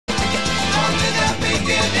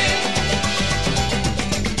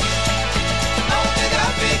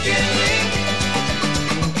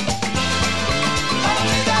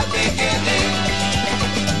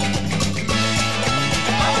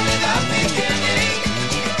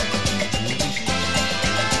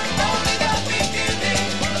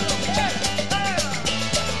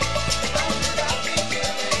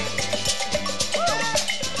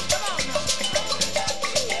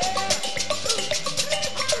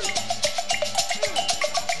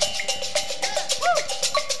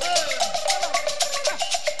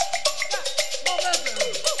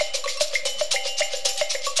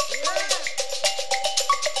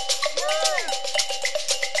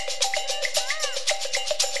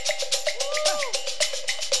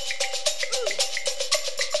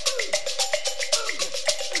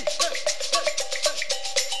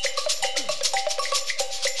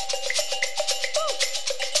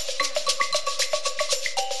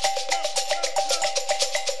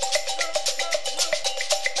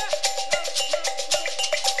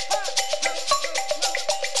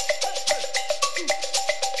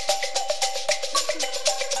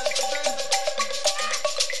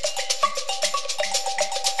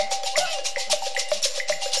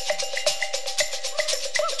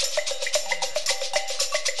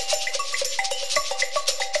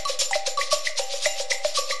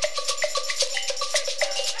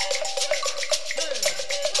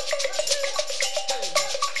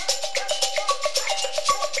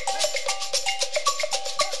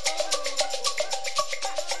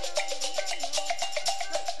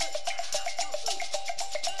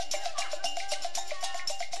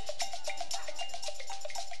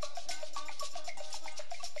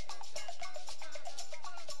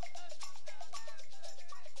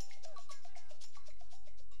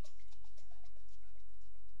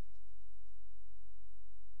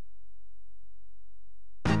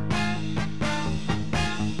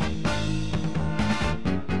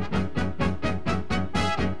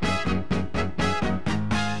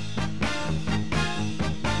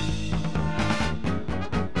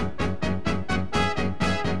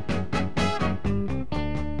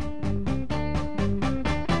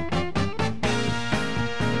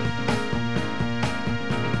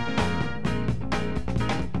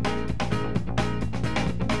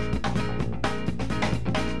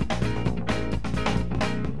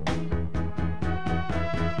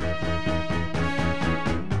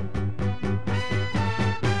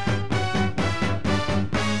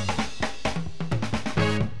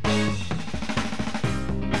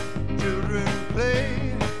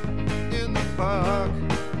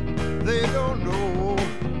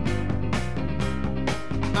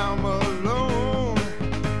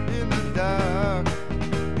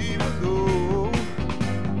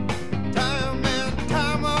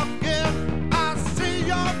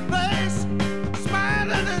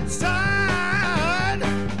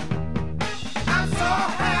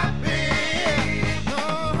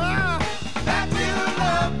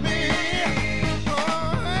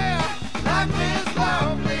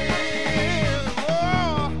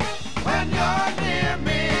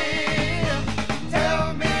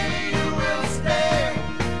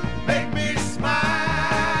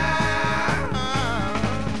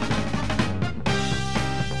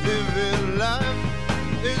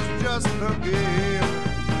just a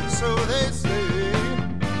game, so they say.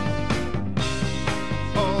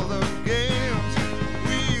 All the games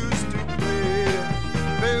we used to play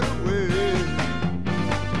fade away.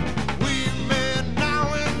 We may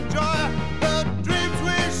now enjoy the dreams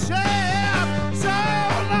we shared so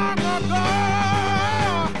long ago.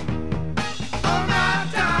 Oh, my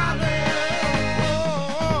darling,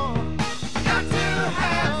 oh, got to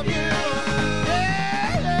have you.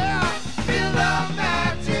 Yeah, yeah, feel the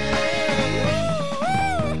magic.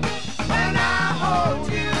 When I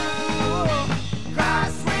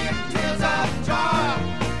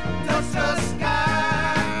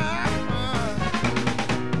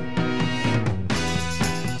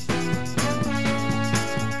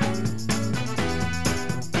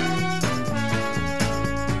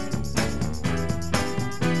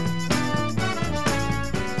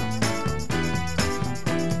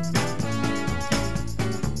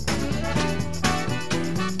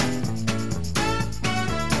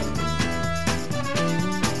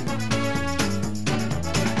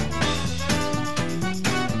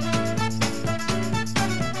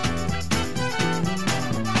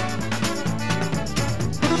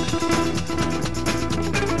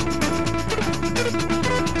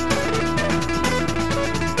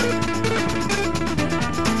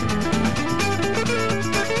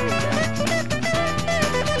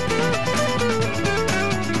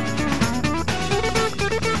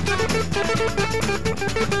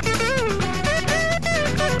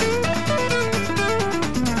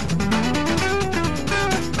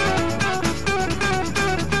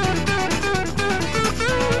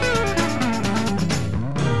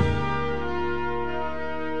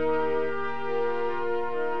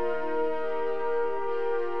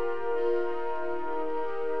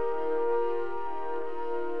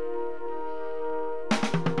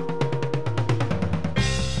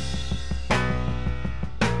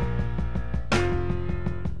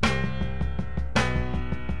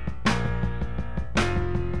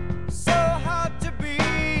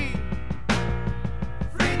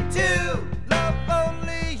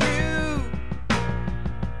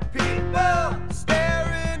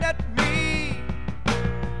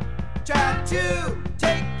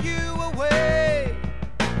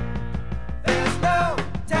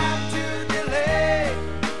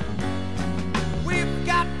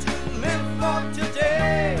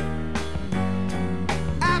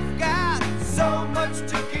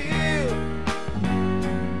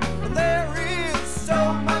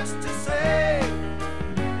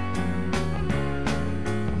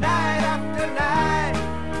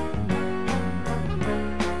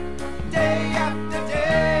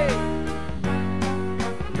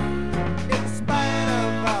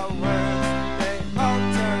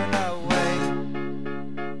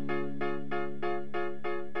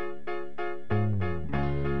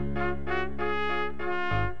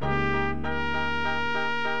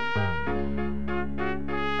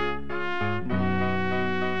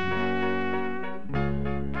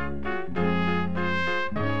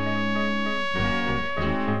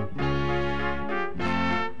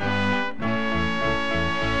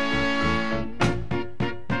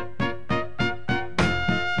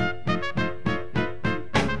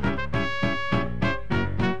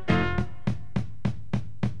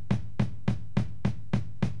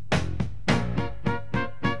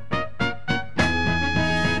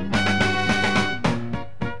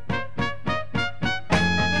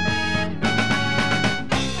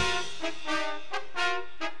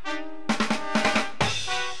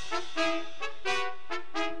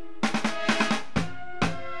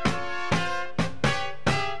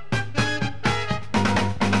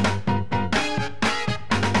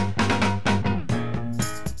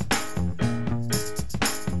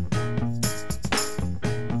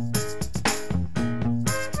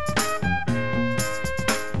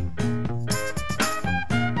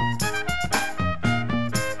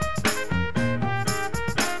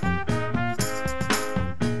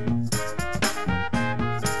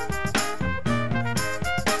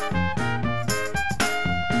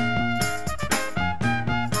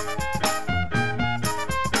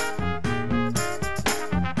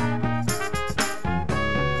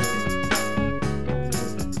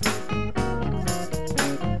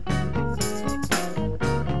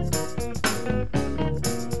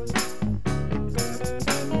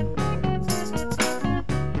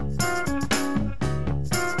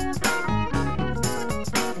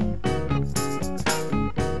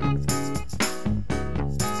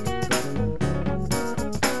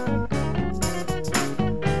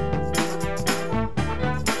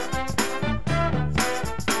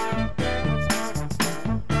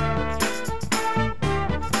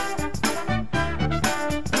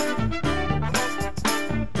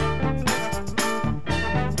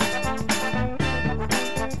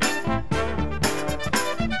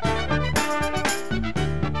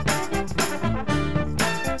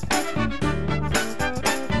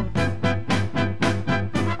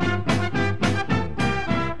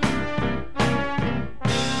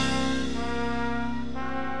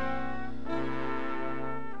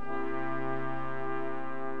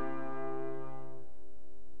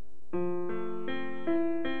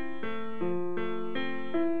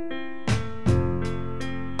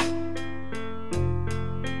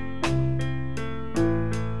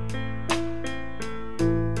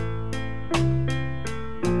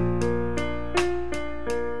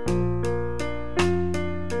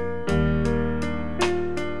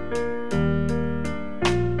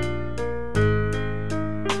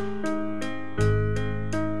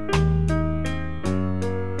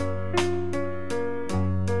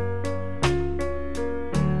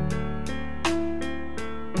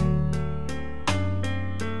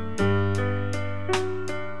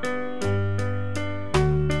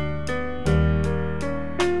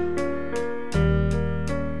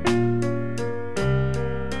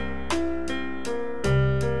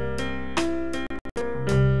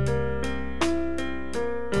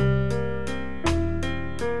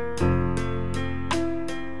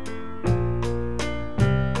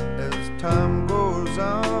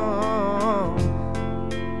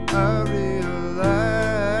I realize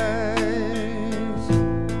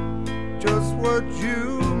just what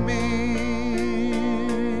you mean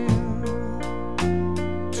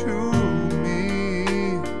to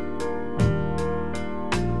me.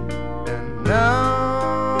 And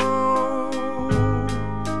now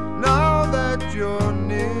that you're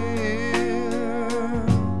near,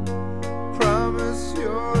 promise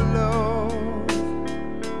your love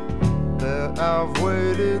that I've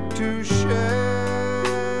waited to share.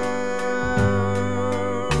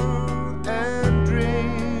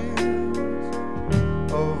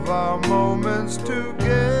 Our moments together,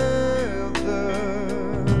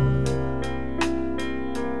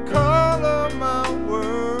 color my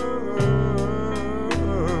world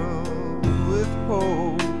with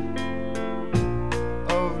hope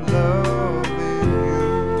of loving you.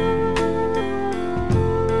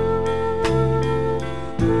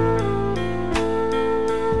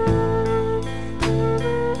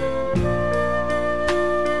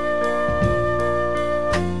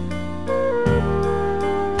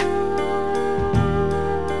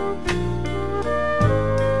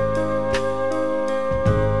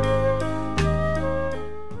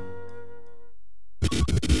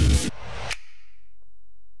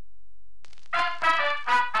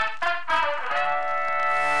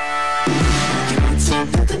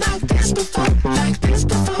 Nothing like this before, like this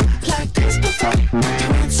before, like this before.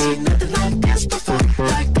 You ain't seen nothing like this before,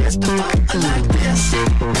 like this before, like this. You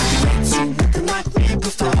ain't seen nothing like me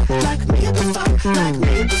before, like me before, like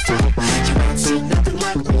me before. You ain't seen nothing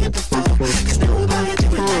like me before, 'cause nobody do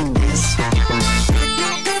it like this.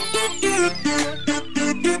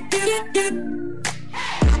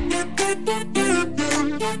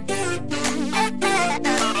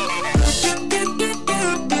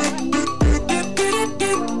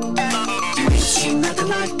 Nothing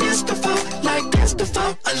like this before, like this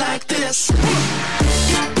before, like this.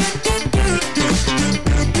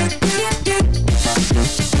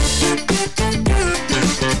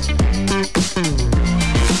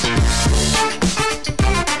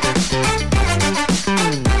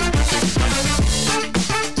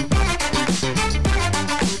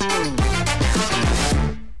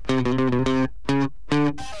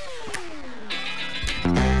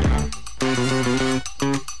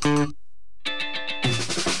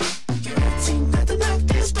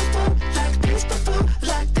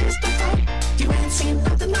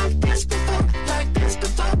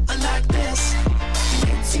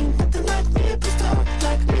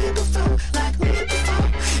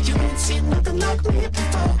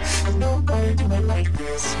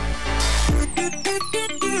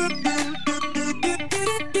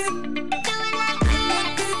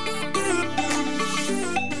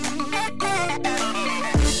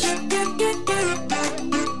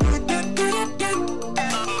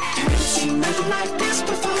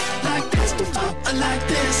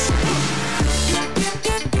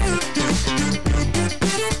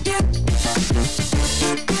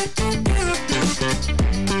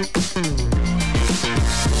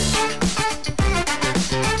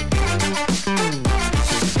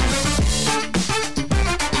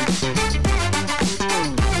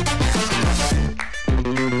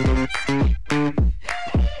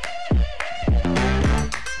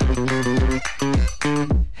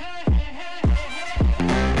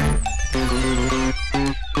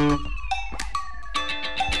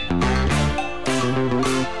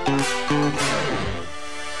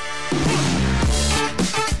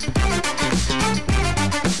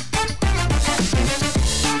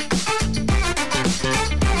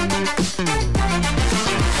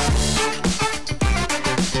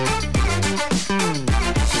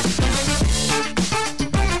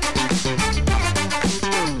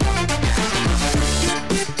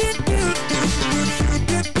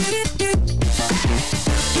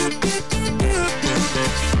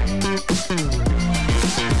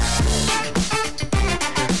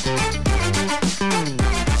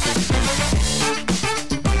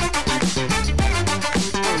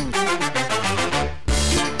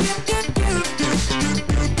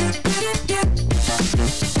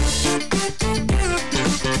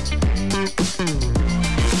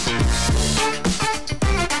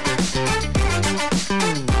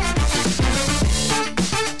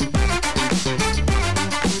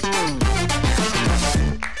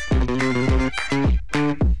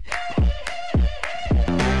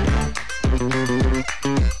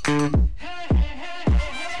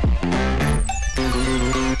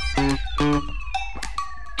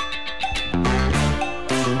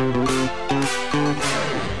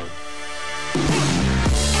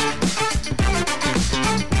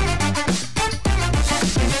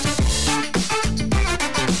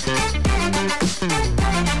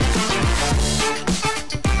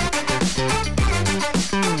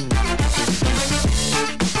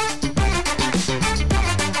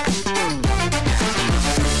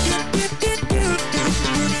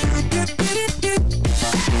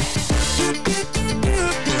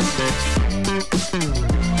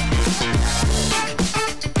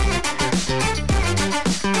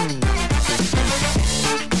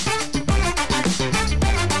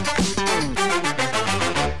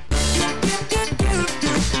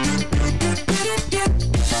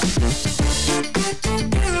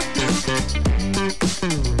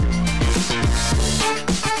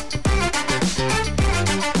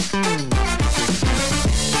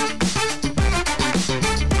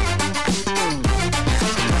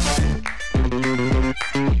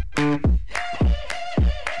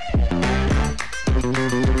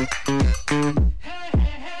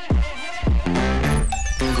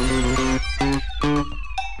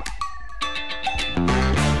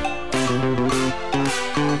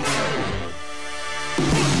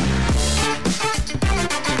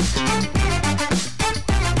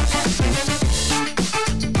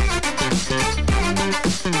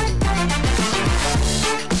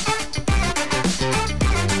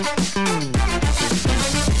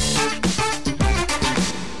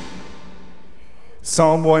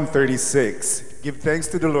 Psalm 136. Give thanks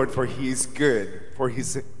to the Lord, for he is good, for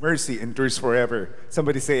his mercy endures forever.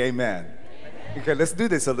 Somebody say amen. Okay, let's do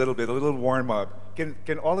this a little bit, a little warm up.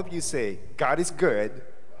 Can all of you say, God is good,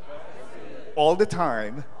 all the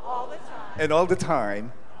time, and all the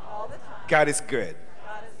time, God is good.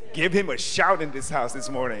 Give him a shout in this house this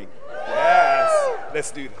morning. Yes,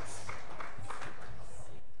 let's do this.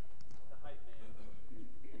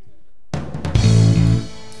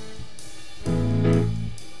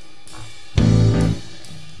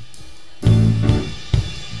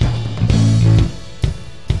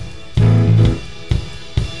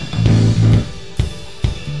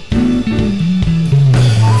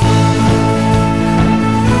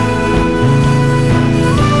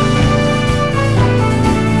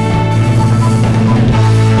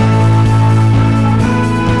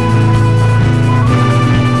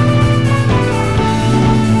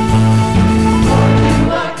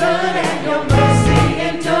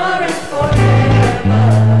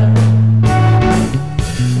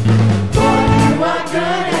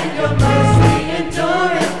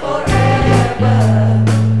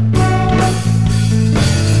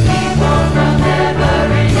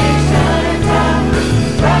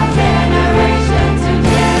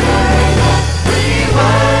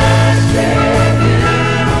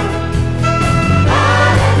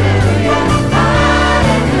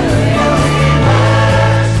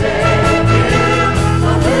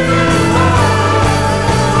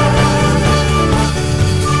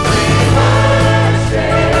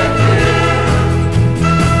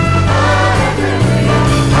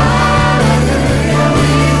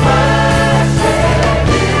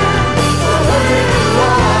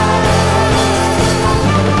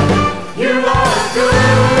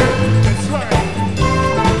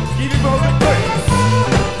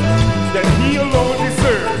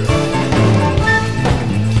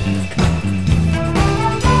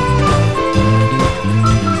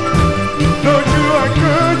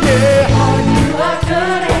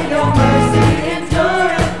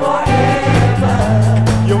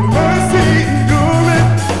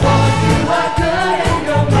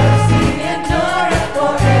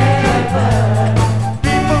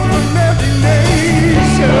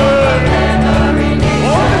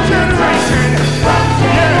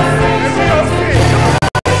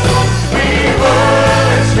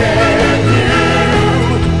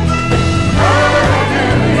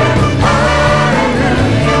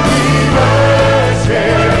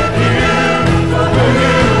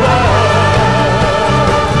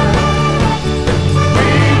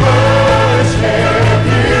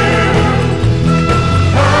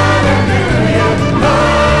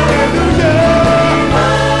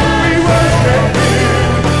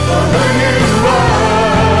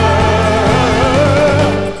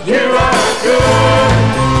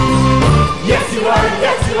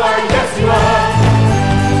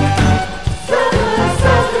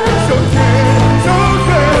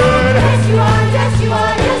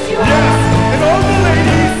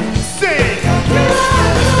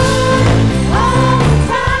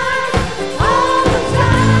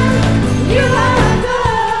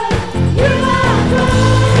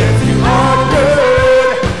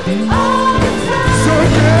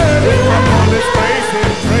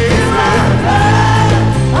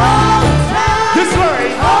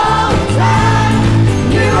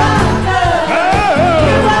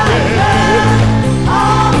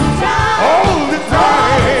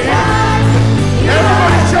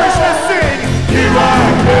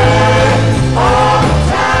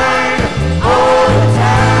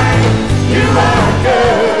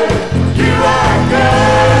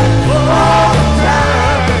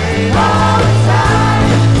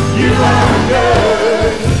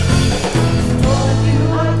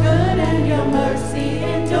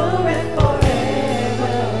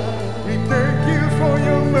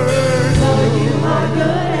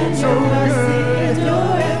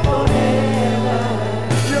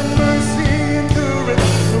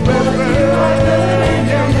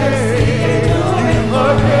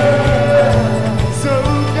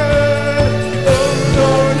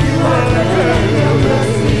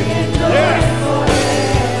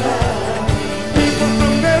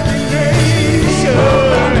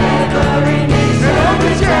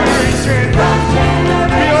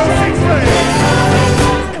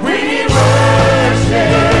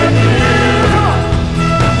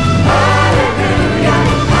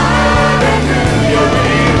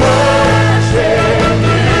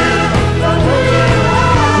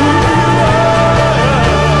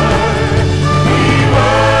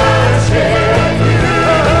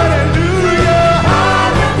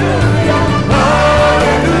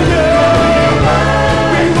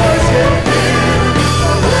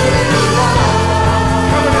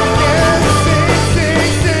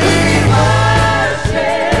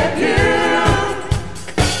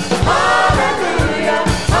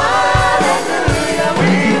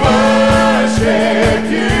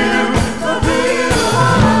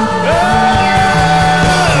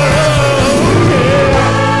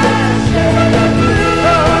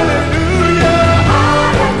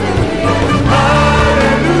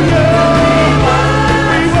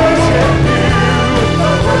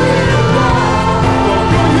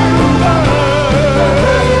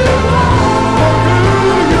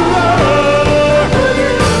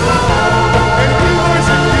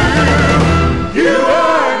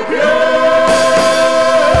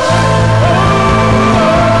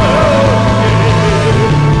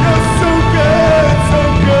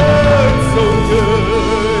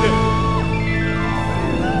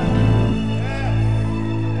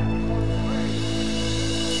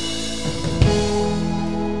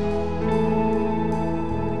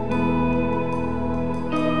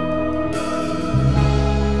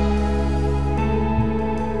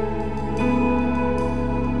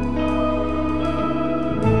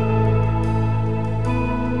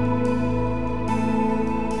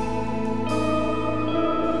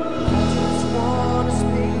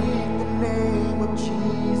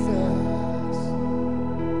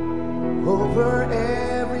 over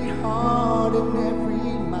every heart and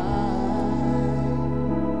every mind.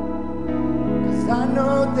 'Cause I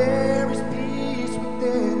know there is peace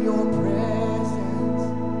within your presence.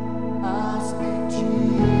 I speak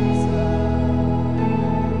Jesus.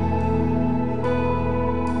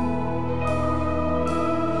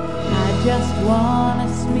 I just want to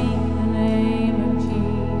speak the name of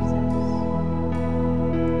Jesus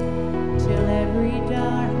till every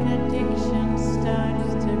dark addiction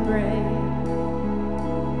starts to break,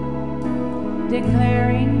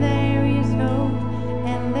 declaring there is hope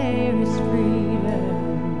and there is freedom.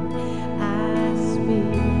 I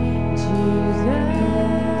speak Jesus.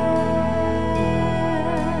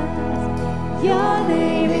 Your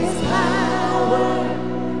name is power.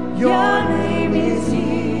 Your name is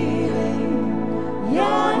healing.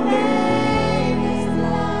 Your name is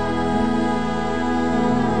life.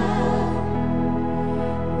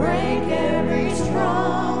 Break every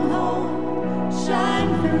stronghold. Shine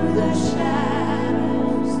through the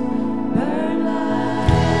shadows. Burn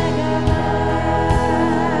like a light.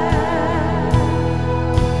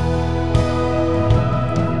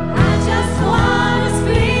 I just want to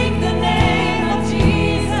speak the name of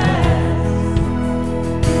Jesus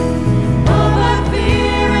over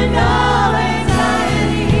fear and all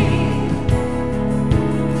anxiety.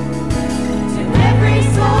 To every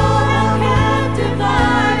soul captive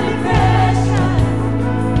by depression,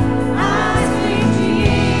 I speak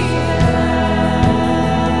Jesus.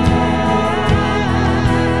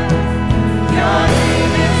 Your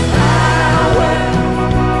name is power.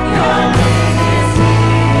 Your name is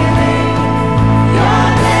healing. Your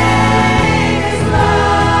name is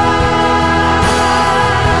life.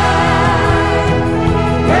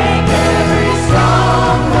 Break every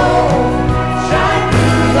stronghold. Shine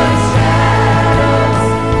through the shadows.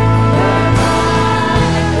 Burn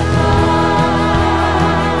like a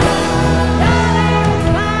light.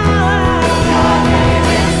 Your name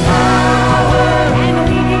is power. And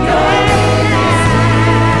we declare it now.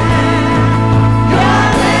 Your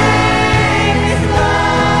name is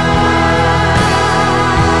life.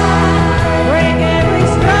 Break every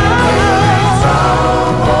stronghold.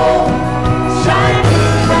 Shine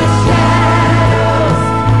through the shadows.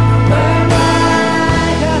 Burn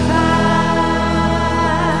like a fire.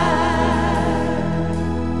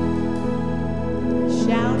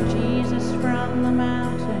 Shout Jesus from the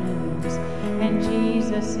mountains and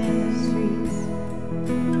Jesus in the streets.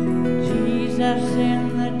 Jesus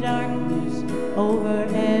in the darkness over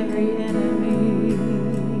every enemy.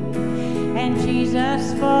 And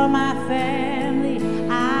Jesus for my family,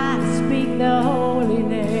 I speak the holy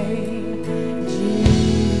name,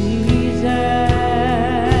 Jesus.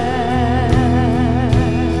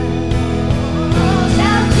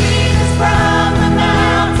 Shout Jesus from the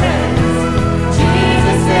mountains,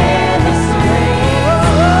 Jesus in the streets,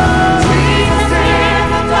 Jesus in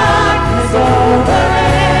the darkness over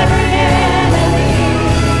every enemy.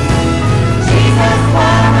 Jesus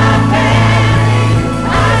for my family, I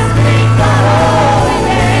speak the holy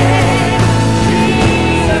name,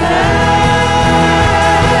 Jesus.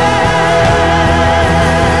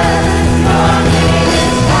 Your name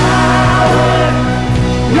is power.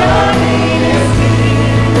 Your name is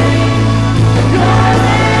healing. Your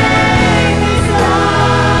name is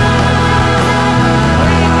life.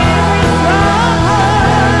 Break every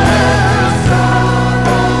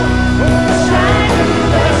stronghold. Shine through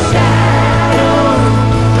the shadows.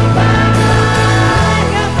 Burn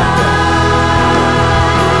like a fire.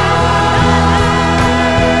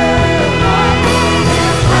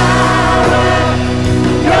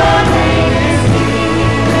 Your name is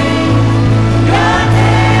healing. Your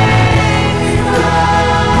name is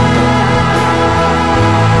life.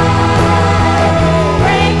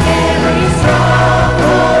 Break every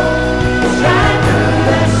stronghold. Shine through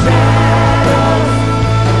the shadows.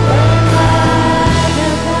 Burn like a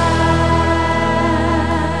fire.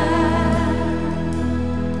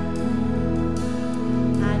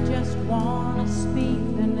 I just want to speak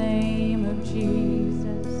the name of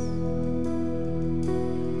Jesus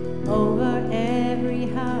over every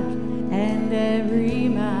heart and every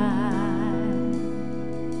mind.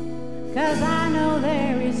 'Cause I know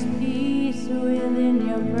there is peace within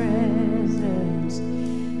your presence.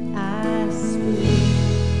 I speak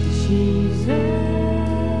Jesus.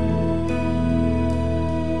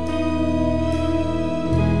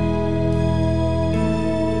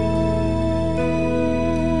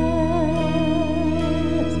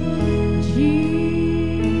 Jesus.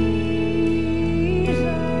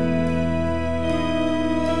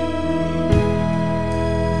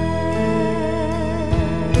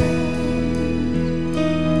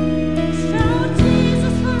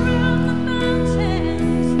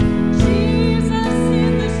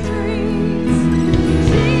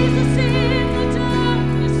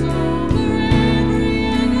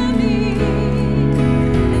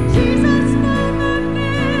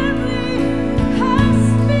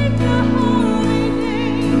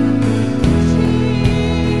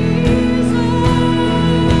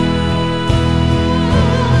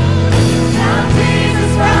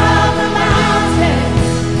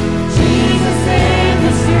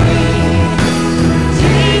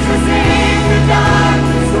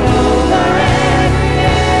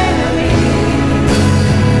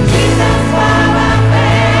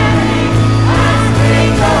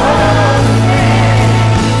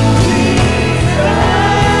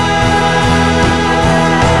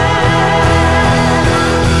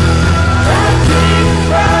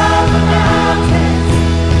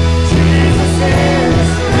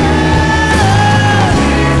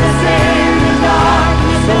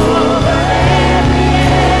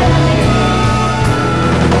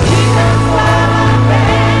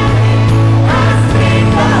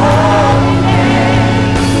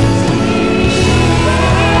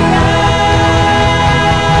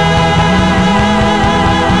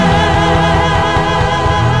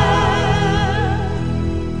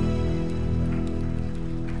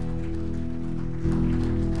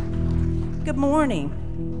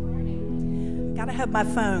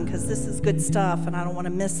 my phone because this is good stuff and I don't want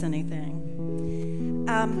to miss anything.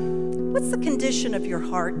 What's the condition of your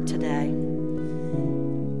heart today?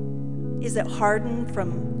 Is it hardened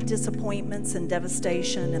from disappointments and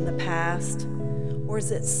devastation in the past? Or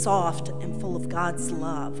is it soft and full of God's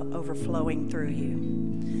love overflowing through you?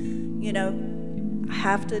 You know, I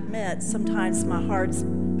have to admit, sometimes my heart's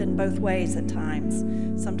been both ways at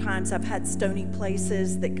times. Sometimes I've had stony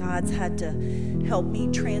places that God's had to help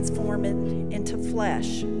me transform it into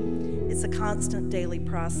flesh. It's a constant daily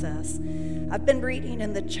process. I've been reading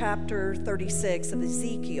in the chapter 36 of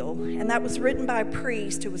Ezekiel, and that was written by a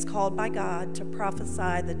priest who was called by God to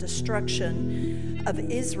prophesy the destruction of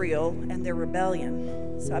Israel and their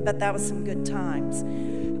rebellion. So I bet that was some good times.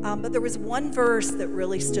 But there was one verse that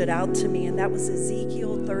really stood out to me, and that was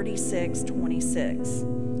Ezekiel 36:26.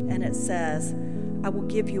 And it says, I will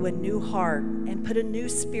give you a new heart and put a new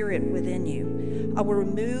spirit within you. I will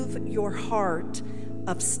remove your heart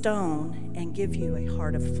of stone and give you a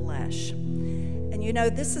heart of flesh. And you know,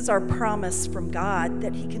 this is our promise from God,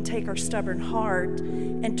 that he can take our stubborn heart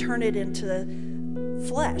and turn it into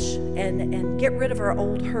flesh and get rid of our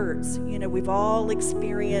old hurts. You know, we've all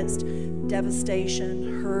experienced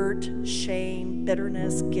devastation, hurt, shame,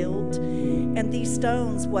 bitterness, guilt. And these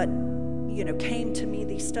stones, came to me,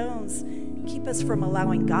 these stones keep us from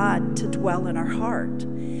allowing God to dwell in our heart.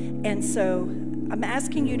 And so I'm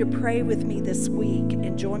asking you to pray with me this week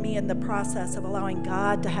and join me in the process of allowing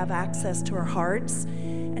God to have access to our hearts.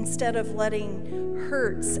 Instead of letting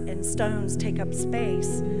hurts and stones take up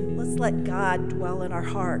space, let's let God dwell in our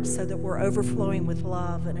hearts so that we're overflowing with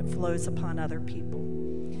love and it flows upon other people.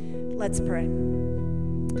 Let's pray.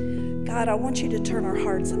 God, I want you to turn our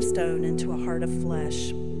hearts of stone into a heart of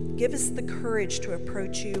flesh. Give us the courage to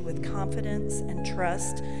approach you with confidence and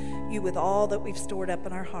trust you with all that we've stored up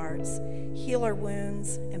in our hearts. Heal our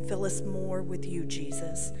wounds and fill us more with you,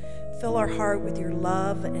 Jesus. Fill our heart with your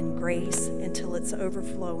love and grace until it's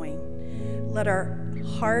overflowing. Let our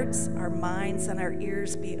hearts, our minds, and our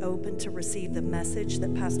ears be open to receive the message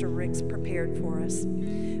that Pastor Rick's prepared for us.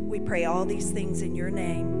 We pray all these things in your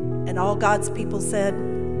name. And all God's people said,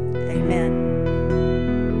 amen.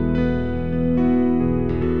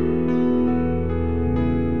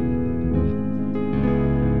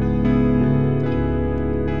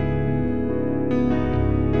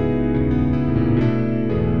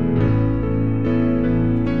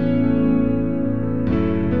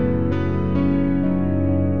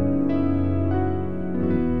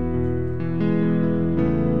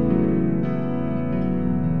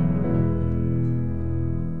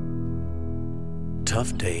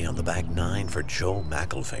 Tough day on the back nine for Joe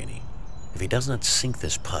McElvaney. If he does not sink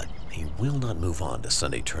this putt, he will not move on to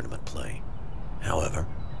Sunday tournament play. However,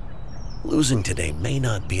 losing today may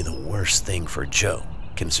not be the worst thing for Joe,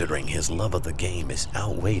 considering his love of the game is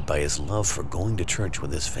outweighed by his love for going to church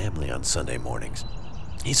with his family on Sunday mornings.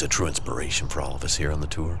 He's a true inspiration for all of us here on the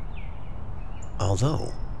tour.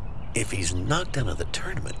 Although, if he's knocked out of the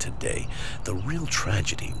tournament today, the real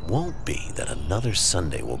tragedy won't be that another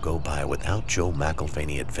Sunday will go by without Joe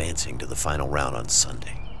McElvaney advancing to the final round on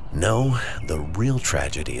Sunday. No, the real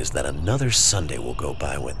tragedy is that another Sunday will go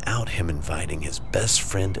by without him inviting his best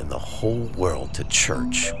friend in the whole world to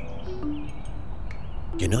church.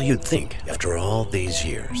 You know, you'd think, after all these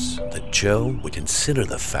years, that Joe would consider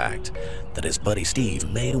the fact that his buddy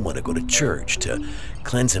Steve may want to go to church to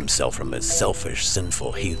cleanse himself from his selfish,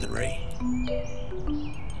 sinful heathenry.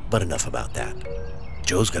 But enough about that.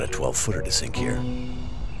 Joe's got a 12-footer to sink here.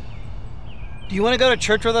 Do you want to go to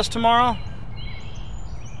church with us tomorrow?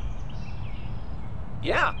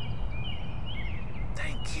 Yeah.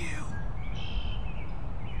 Thank you.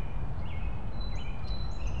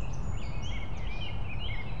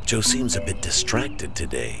 Joe seems a bit distracted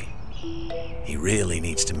today. He really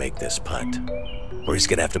needs to make this putt, or he's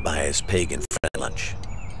gonna have to buy his pagan friend lunch.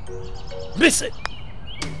 Miss it!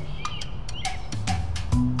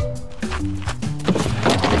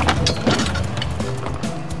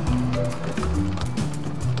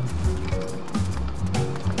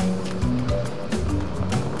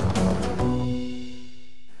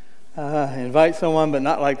 Invite someone, but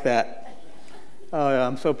not like that.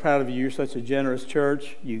 I'm so proud of you. You're such a generous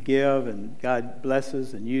church. You give, and God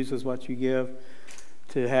blesses and uses what you give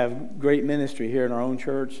to have great ministry here in our own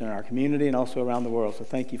church and our community and also around the world. So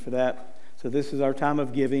thank you for that. So this is our time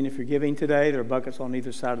of giving. If you're giving today, there are buckets on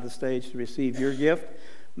either side of the stage to receive your gift.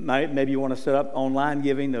 Maybe you want to set up online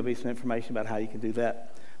giving. There'll be some information about how you can do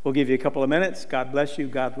that. We'll give you a couple of minutes. God bless you.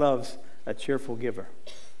 God loves a cheerful giver.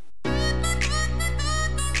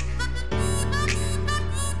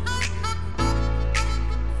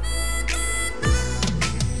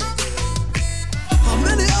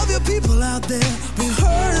 out there been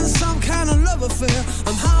hurt in some kind of love affair?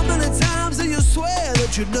 And how many times do you swear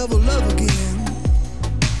that you'd never love again?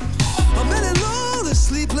 How many lonely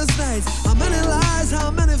sleepless nights? How many lies? How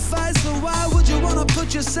many fights? So why would you wanna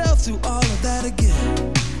put yourself through all of that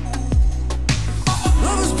again?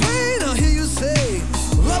 Love is pain, I hear you say.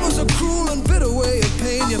 Love is a cruel and bitter way of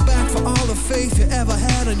paying you back for all the faith you ever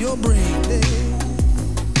had in your brain.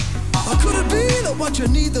 Or could it be that what you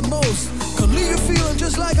need the most could leave you feeling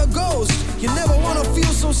just like a ghost? You never wanna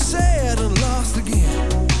feel so sad and lost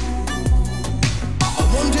again. Or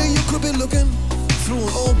one day you could be looking through an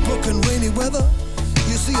old book in rainy weather.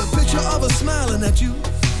 You see a picture of her smiling at you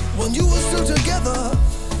when you were still together.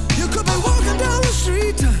 You could be walking down the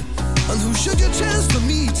street, and who should you chance to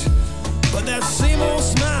meet but that same old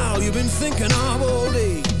smile you've been thinking of all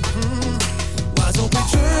day? Why don't we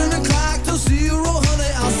turn the clock to 0,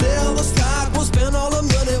 honey? I'll sell the stock, we'll spend all the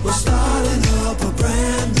money. We're starting up a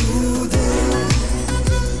brand new day.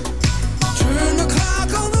 Turn the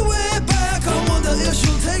clock on the way back. I wonder if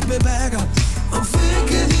she'll take me back. I'm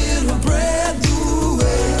thinking in a brand new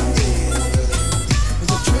way.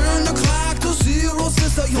 Turn the clock to 0,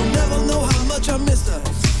 sister. You'll never know how much I missed her.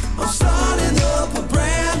 I'm starting up a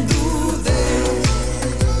brand new day.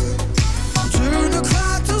 Turn the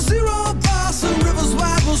clock to 0, boss, and rivers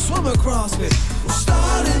wide will swim across me. We're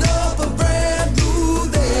starting up a brand new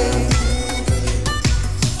day.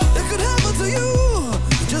 It could happen to you,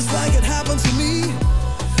 just like it happened to me.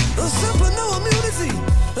 There's simply no immunity,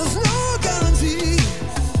 there's no guarantee.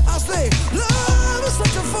 I say, love is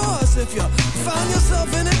such a force. If you find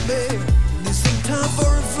yourself in it, babe, need some time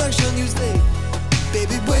for reflection, you say,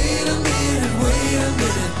 baby, wait a minute, wait a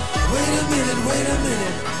minute, wait a minute, wait a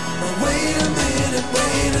minute, wait a minute,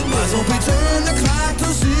 wait a minute. Why don't we turn the clock to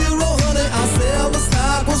 0, honey? I'll sell the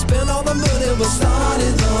stock, we'll spend all the money. We're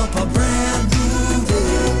starting up a brand new day.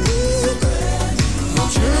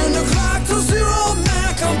 Turn the clock to 0,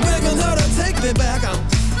 Mac. I'm begging her to take me back. I'm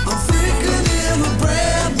thinking in a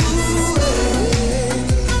brand new way.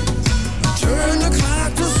 Turn the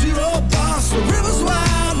clock to 0, boss. The river's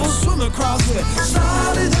wide, we'll swim across it.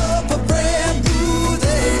 Starting up a brand new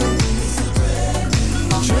day.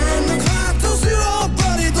 Turn the clock to 0,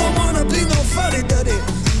 buddy. Don't wanna be no funny duddy.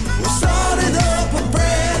 We're starting up a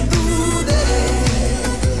brand new day.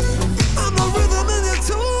 I'm the rhythm in your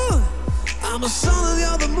tune. I'm the sun and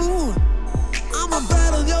you're the moon. I'm the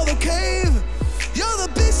bat and you're the cave. You're the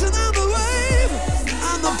beast and I'm the wave.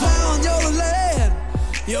 I'm the plow and you're the land.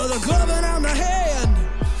 You're the glove and I'm the hand.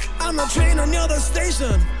 I'm the train and you're the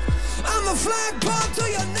station. I'm the flagpole to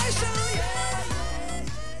your nation.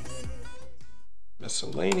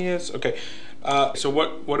 Miscellaneous. Okay. So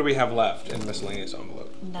what do we have left in the miscellaneous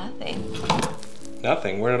envelope? Nothing.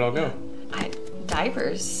 Nothing. Where did it all go?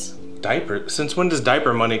 Diapers. Diapers? Since when does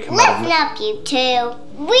diaper money come Listen out of up, you two.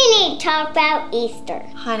 We need to talk about Easter.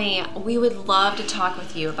 Honey, we would love to talk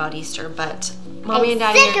with you about Easter, but Mommy and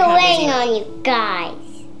Daddy sick are of kind waiting of busy. on you guys.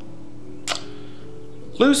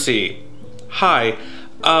 Lucy, hi.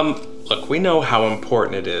 Look, we know how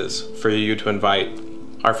important it is for you to invite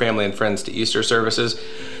our family and friends to Easter services.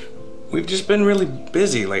 We've just been really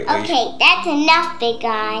busy lately. Okay, that's enough, big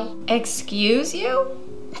guy. Excuse you?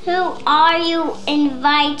 Who are you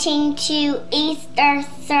inviting to Easter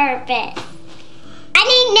service? I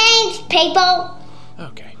need names, people.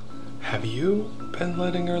 Okay. Have you been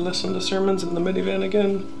letting her listen to sermons in the minivan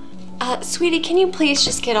again? Sweetie, can you please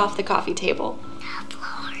just get off the coffee table? The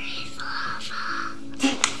floor is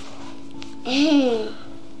lava.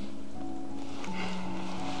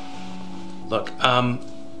 Look,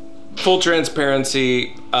 full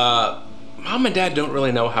transparency, Mom and Dad don't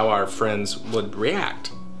really know how our friends would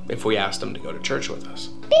react if we asked them to go to church with us.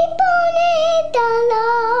 Be born in the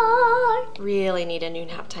Lord. Really need a new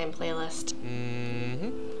nap time playlist. Mm-hmm.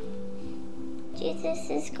 Jesus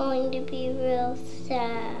is going to be real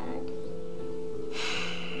sad.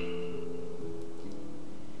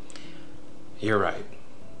 You're right.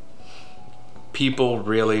 People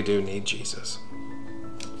really do need Jesus.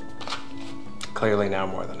 Clearly now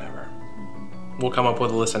more than ever. We'll come up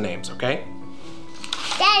with a list of names, okay?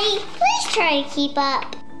 Daddy, please try to keep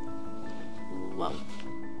up. Whoa.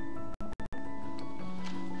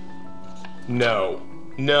 No,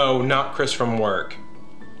 not Chris from work.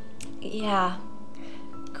 Yeah,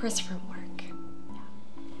 Chris from work.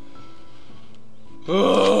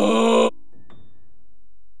 Oh.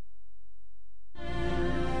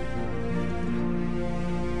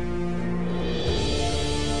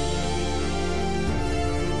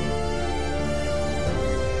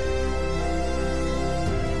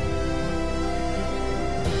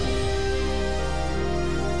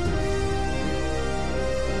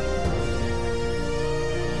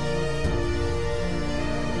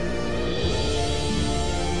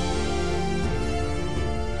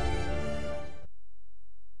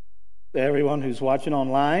 everyone who's watching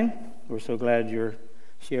online. We're so glad you're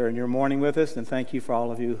sharing your morning with us, and thank you for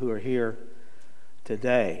all of you who are here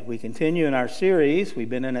today. We continue in our series. We've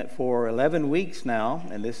been in it for 11 weeks now,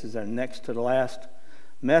 and this is our next to the last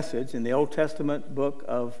message in the Old Testament book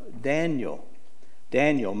of Daniel.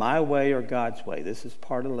 Daniel, my way or God's way. This is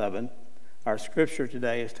part 11. Our scripture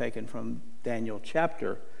today is taken from Daniel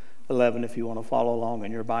chapter 11 if you want to follow along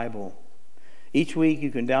in your Bible. Each week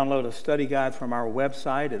you can download a study guide from our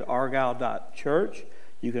website at argyle.church.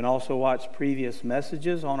 You can also watch previous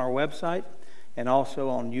messages on our website and also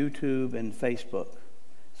on YouTube and Facebook.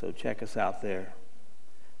 So check us out there.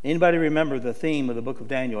 Anybody remember the theme of the book of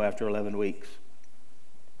Daniel after 11 weeks?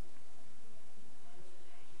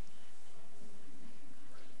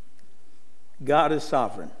 God is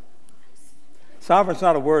sovereign. Sovereign's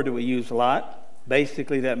not a word that we use a lot.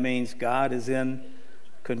 Basically, that means God is in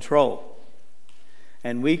control.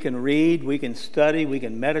 And we can read, we can study, we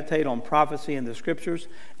can meditate on prophecy in the scriptures,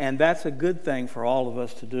 and that's a good thing for all of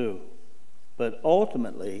us to do. But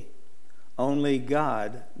ultimately, only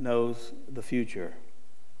God knows the future.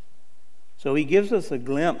 So he gives us a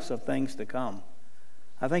glimpse of things to come.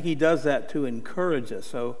 I think he does that to encourage us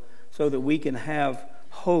so that we can have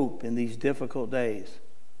hope in these difficult days.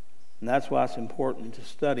 And that's why it's important to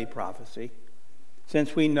study prophecy.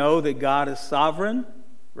 Since we know that God is sovereign,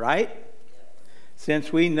 right?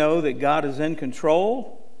 Since we know that God is in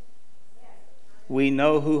control, we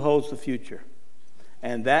know who holds the future.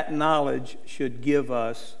 And that knowledge should give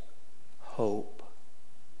us hope.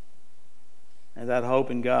 And that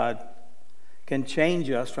hope in God can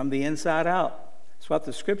change us from the inside out. That's what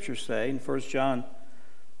the scriptures say in 1 John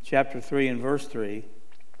chapter 3 and verse 3.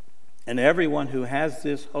 And everyone who has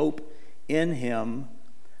this hope in him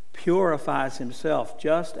purifies himself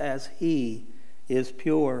just as he is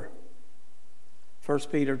pure. 1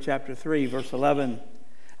 Peter chapter 3, verse 11,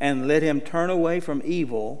 and let him turn away from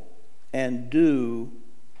evil and do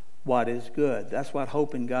what is good. That's what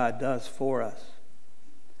hope in God does for us.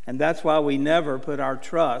 And that's why we never put our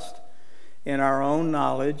trust in our own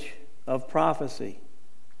knowledge of prophecy.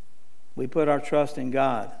 We put our trust in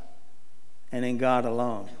God and in God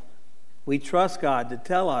alone. We trust God to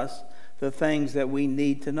tell us the things that we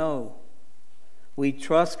need to know. We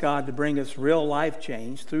trust God to bring us real life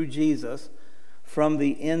change through Jesus from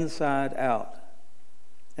the inside out.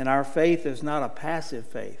 And our faith is not a passive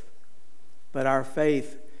faith, but our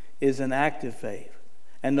faith is an active faith.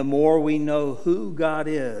 And the more we know who God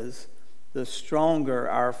is, the stronger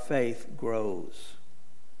our faith grows.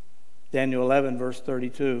 Daniel 11, verse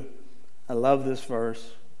 32. I love this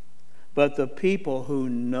verse. But the people who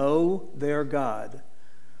know their God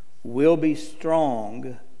will be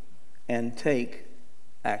strong and take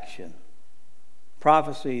action.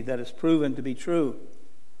 Prophecy that is proven to be true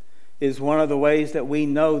is one of the ways that we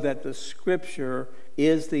know that the Scripture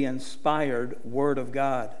is the inspired Word of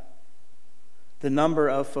God. The number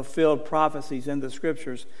of fulfilled prophecies in the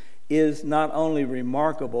Scriptures is not only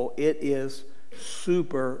remarkable, it is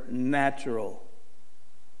supernatural.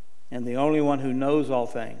 And the only one who knows all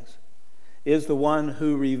things is the one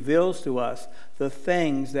who reveals to us the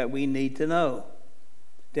things that we need to know.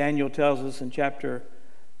 Daniel tells us in chapter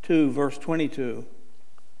 2, verse 22,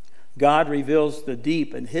 God reveals the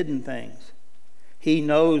deep and hidden things. He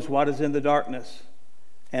knows what is in the darkness,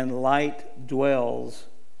 and light dwells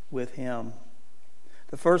with him.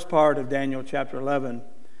 The first part of Daniel chapter 11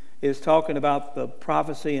 is talking about the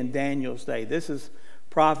prophecy in Daniel's day. This is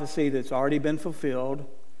prophecy that's already been fulfilled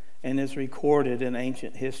and is recorded in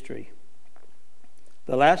ancient history.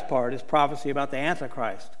 The last part is prophecy about the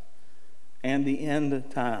Antichrist and the end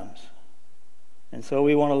times. And so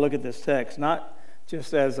we want to look at this text not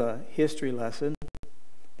just as a history lesson,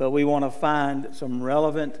 but we want to find some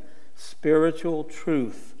relevant spiritual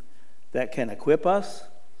truth that can equip us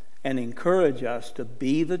and encourage us to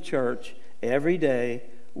be the church every day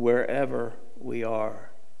wherever we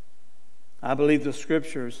are. I believe the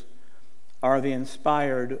Scriptures are the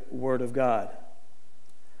inspired Word of God.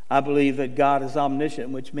 I believe that God is omniscient,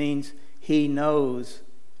 which means He knows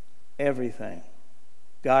everything.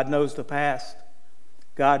 God knows the past.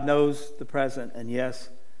 God knows the present. And yes,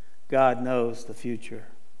 God knows the future.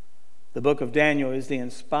 The book of Daniel is the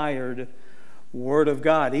inspired Word of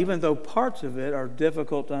God, even though parts of it are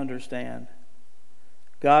difficult to understand.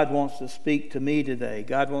 God wants to speak to me today.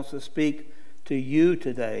 God wants to speak to you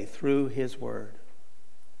today through His Word.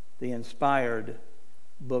 The inspired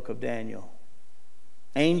book of Daniel.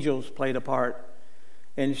 Angels played a part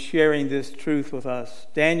in sharing this truth with us.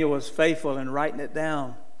 Daniel was faithful in writing it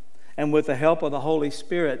down. And with the help of the Holy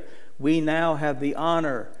Spirit, we now have the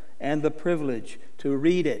honor and the privilege to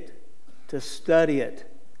read it, to study it,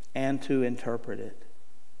 and to interpret it.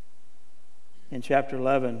 In chapter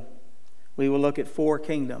 11, we will look at 4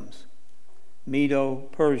 kingdoms: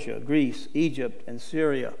 Medo-Persia, Greece, Egypt, and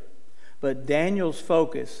Syria. But Daniel's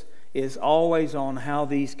focus is always on how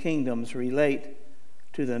these kingdoms relate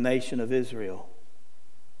to the nation of Israel.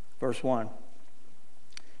 Verse 1.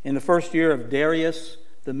 In the first year of Darius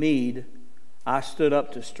the Mede, I stood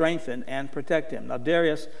up to strengthen and protect him. Now,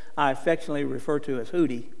 Darius, I affectionately refer to as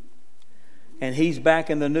Hootie, and he's back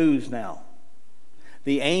in the news now.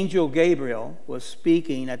 The angel Gabriel was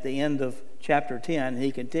speaking at the end of chapter 10.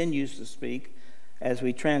 He continues to speak as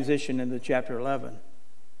we transition into chapter 11.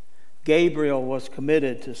 Gabriel was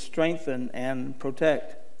committed to strengthen and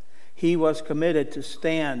protect. He was committed to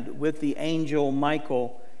stand with the angel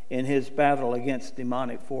Michael in his battle against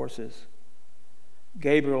demonic forces.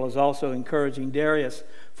 Gabriel is also encouraging Darius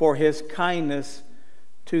for his kindness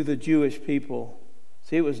to the Jewish people.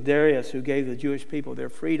 See, it was Darius who gave the Jewish people their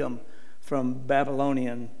freedom from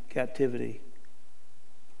Babylonian captivity.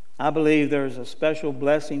 I believe there is a special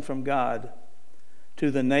blessing from God to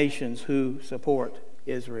the nations who support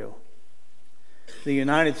Israel. The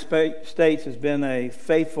United States has been a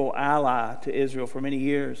faithful ally to Israel for many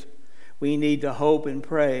years. We need to hope and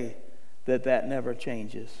pray that that never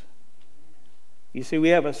changes. You see, we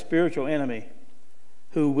have a spiritual enemy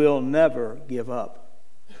who will never give up.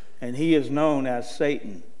 And he is known as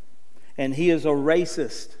Satan. And he is a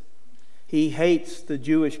racist. He hates the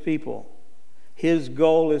Jewish people. His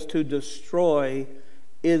goal is to destroy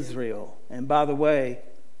Israel. And by the way,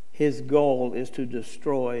 his goal is to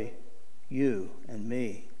destroy you and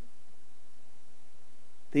me.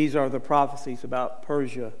 These are the prophecies about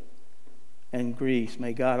Persia and Greece.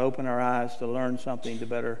 May God open our eyes to learn something to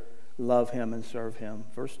better love him and serve him.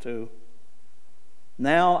 Verse 2.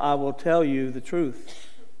 Now I will tell you the truth.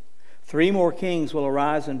 3 more kings will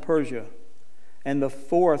arise in Persia, and the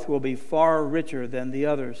 4th will be far richer than the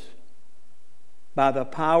others. By the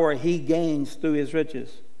power he gains through his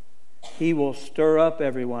riches, he will stir up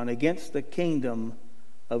everyone against the kingdom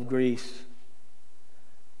of Greece.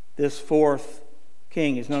 This 4th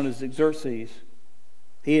king is known as Xerxes.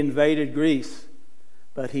 He invaded Greece,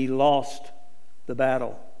 but he lost the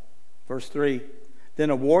battle. Verse 3, then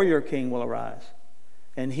a warrior king will arise,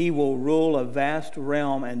 and he will rule a vast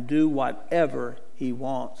realm and do whatever he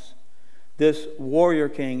wants. This warrior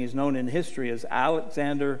king is known in history as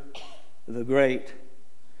Alexander the Great.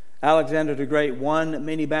 Alexander the Great won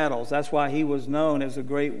many battles. That's why he was known as a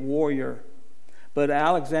great warrior. But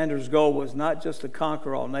Alexander's goal was not just to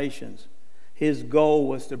conquer all nations. His goal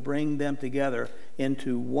was to bring them together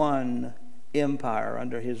into one empire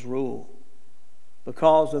under his rule.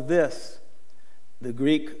 Because of this, the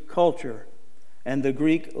Greek culture and the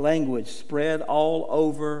Greek language spread all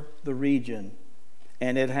over the region.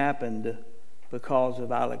 And it happened because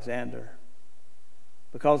of Alexander.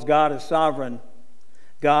 Because God is sovereign,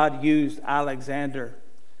 God used Alexander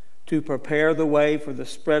to prepare the way for the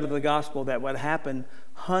spread of the gospel that would happen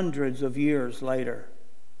hundreds of years later.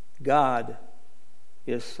 God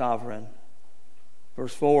is sovereign.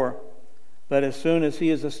 Verse 4, but as soon as he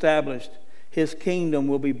is established, his kingdom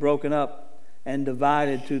will be broken up and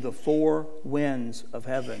divided to the 4 winds of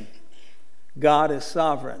heaven. God is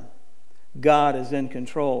sovereign. God is in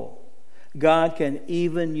control. God can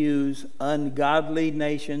even use ungodly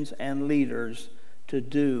nations and leaders to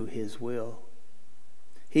do his will.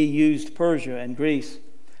 He used Persia and Greece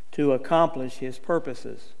to accomplish his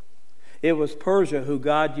purposes. It was Persia who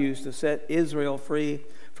God used to set Israel free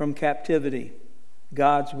from captivity.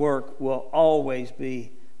 God's work will always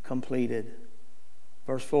be completed.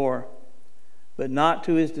 Verse 4, but not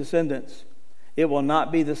to his descendants. It will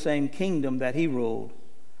not be the same kingdom that he ruled,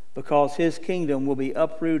 because his kingdom will be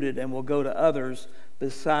uprooted and will go to others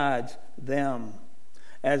besides them.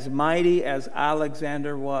 As mighty as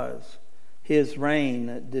Alexander was, his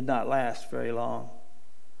reign did not last very long.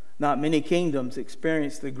 Not many kingdoms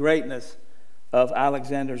experienced the greatness of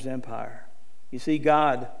Alexander's empire. You see,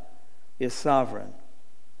 God is sovereign.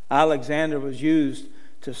 Alexander was used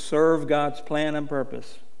to serve God's plan and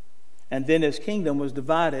purpose. And then his kingdom was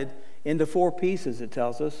divided into 4 pieces, it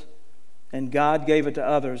tells us. And God gave it to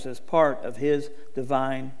others as part of his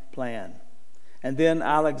divine plan. And then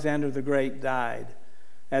Alexander the Great died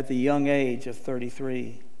at the young age of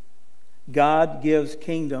 33. God gives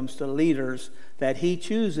kingdoms to leaders that he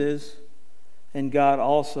chooses, and God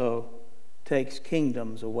also takes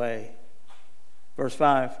kingdoms away. Verse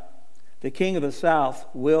 5, the king of the south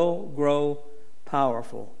will grow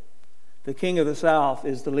powerful. The king of the south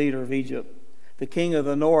is the leader of Egypt. The king of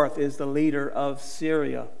the north is the leader of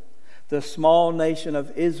Syria. The small nation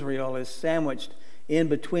of Israel is sandwiched in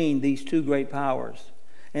between these 2 great powers.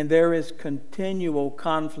 And there is continual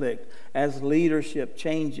conflict as leadership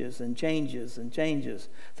changes and changes and changes.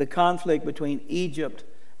 The conflict between Egypt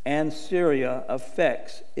and Syria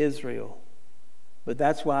affects Israel. But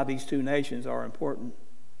that's why these two nations are important.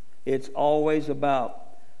 It's always about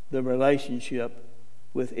the relationship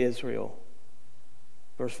with Israel.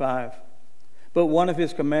 Verse 5. But one of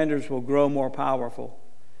his commanders will grow more powerful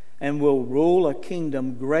and will rule a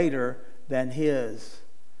kingdom greater than his.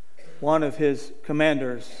 One of his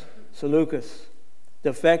commanders, Seleucus,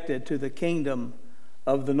 defected to the kingdom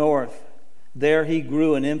of the north. There he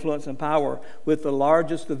grew in influence and power with the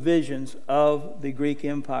largest divisions of the Greek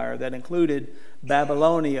Empire that included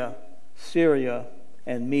Babylonia, Syria,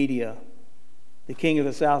 and Media. The king of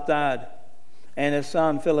the south died, and his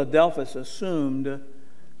son Philadelphus assumed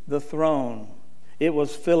the throne. It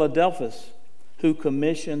was Philadelphus who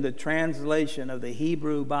commissioned the translation of the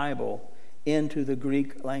Hebrew Bible into the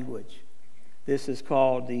Greek language. This is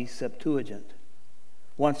called the Septuagint.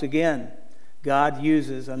 Once again, God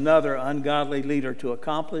uses another ungodly leader to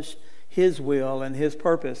accomplish his will and his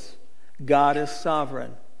purpose. God is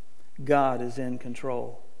sovereign. God is in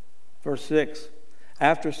control. Verse 6,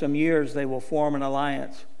 after some years they will form an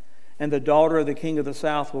alliance, and the daughter of the king of the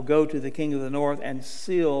south will go to the king of the north and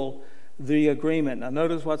seal the agreement. Now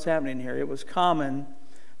notice what's happening here. It was common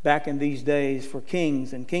back in these days for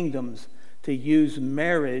kings and kingdoms to use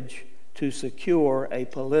marriage to secure a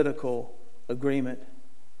political agreement.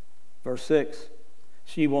 Verse 6,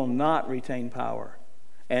 she will not retain power,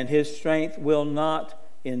 and his strength will not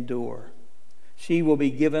endure. She will be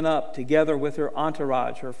given up together with her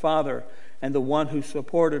entourage, her father, and the one who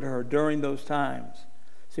supported her during those times.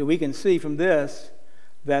 See, we can see from this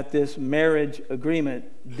that this marriage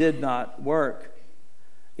agreement did not work.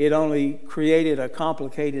 It only created a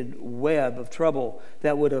complicated web of trouble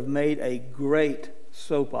that would have made a great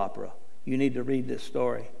soap opera. You need to read this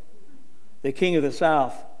story. The king of the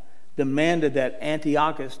south demanded that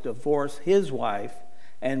Antiochus divorce his wife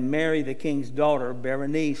and marry the king's daughter,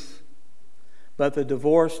 Berenice. But the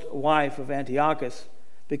divorced wife of Antiochus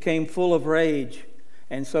became full of rage,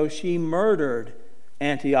 and so she murdered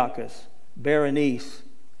Antiochus, Berenice,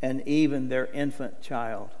 and even their infant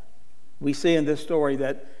child. We see in this story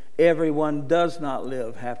that everyone does not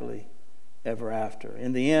live happily ever after.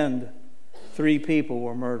 In the end, 3 people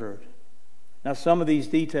were murdered. Now, some of these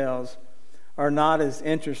details are not as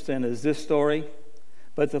interesting as this story,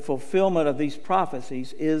 but the fulfillment of these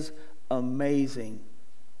prophecies is amazing.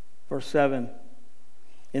 Verse 7,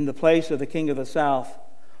 in the place of the king of the south,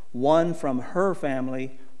 one from her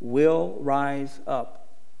family will rise up.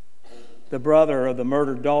 The brother of the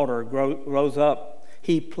murdered daughter rose up.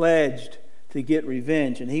 He pledged to get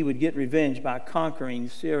revenge, and he would get revenge by conquering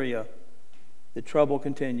Syria. The trouble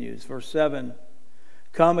continues. Verse 7,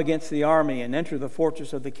 come against the army and enter the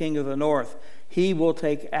fortress of the king of the north. He will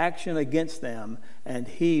take action against them, and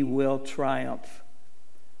he will triumph.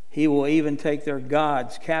 He will even take their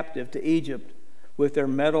gods captive to Egypt with their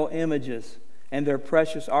metal images and their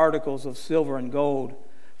precious articles of silver and gold.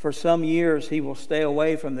 For some years he will stay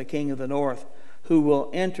away from the king of the north, who will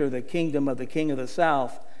enter the kingdom of the king of the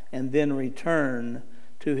south and then return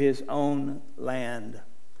to his own land.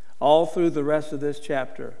 All through the rest of this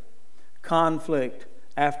chapter, conflict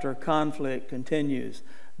after conflict continues.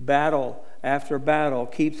 Battle after battle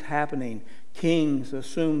keeps happening. Kings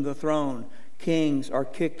assume the throne. Kings are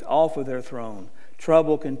kicked off of their throne.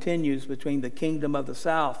 Trouble continues between the kingdom of the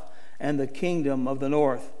south and the kingdom of the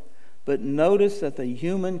north. But notice that the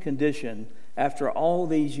human condition after all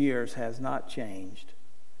these years has not changed.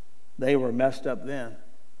 They were messed up then,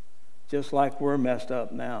 just like we're messed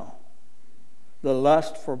up now. The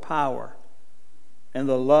lust for power and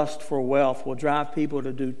the lust for wealth will drive people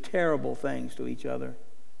to do terrible things to each other.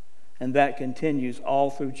 And that continues all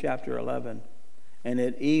through chapter 11. And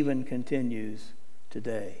it even continues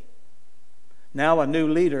today. Now a new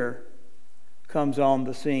leader comes on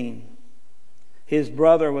the scene. His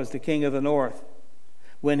brother was the king of the north.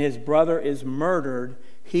 When his brother is murdered,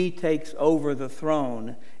 he takes over the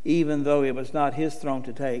throne, even though it was not his throne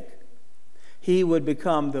to take. He would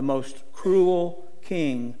become the most cruel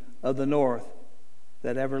king of the north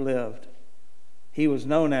that ever lived. He was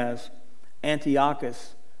known as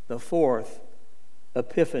Antiochus IV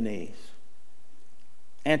Epiphanes.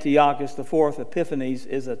 Antiochus IV Epiphanes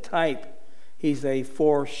is a type. He's a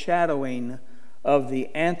foreshadowing of the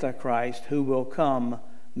Antichrist who will come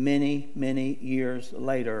many, many years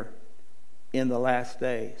later in the last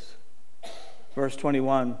days. Verse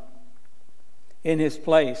 21, in his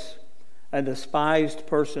place a despised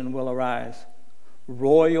person will arise.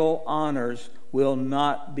 Royal honors will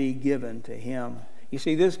not be given to him. You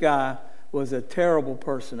see, this guy was a terrible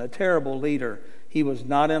person, a terrible leader. He was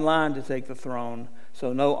not in line to take the throne,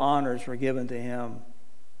 so no honors were given to him.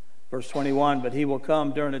 Verse 21, but he will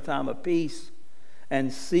come during a time of peace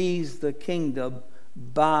and seize the kingdom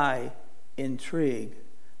by intrigue.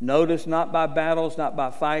 Notice, not by battles, not by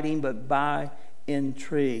fighting, but by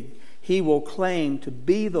intrigue. He will claim to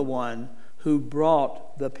be the one who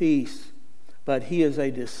brought the peace, but he is a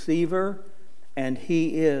deceiver and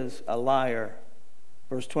he is a liar.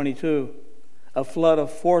 Verse 22, a flood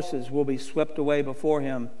of forces will be swept away before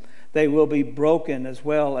him. They will be broken as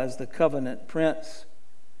well as the covenant prince.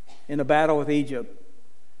 In a battle with Egypt,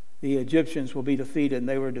 the Egyptians will be defeated, and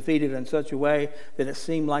they were defeated in such a way that it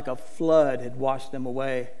seemed like a flood had washed them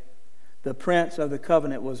away. The prince of the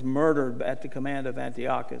covenant was murdered at the command of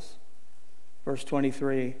Antiochus. Verse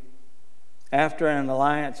 23, after an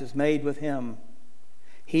alliance is made with him,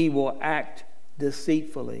 he will act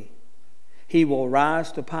deceitfully. He will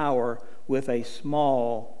rise to power with a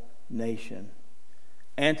small nation.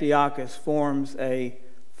 Antiochus forms a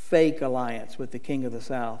fake alliance with the king of the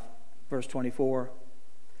south. Verse 24,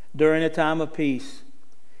 during a time of peace,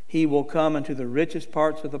 he will come into the richest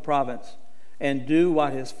parts of the province and do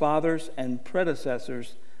what his fathers and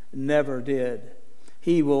predecessors never did.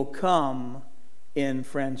 He will come in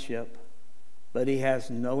friendship, but he has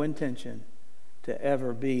no intention to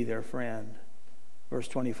ever be their friend. Verse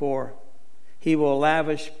 24, he will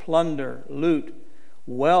lavish plunder, loot,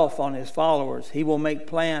 wealth on his followers. He will make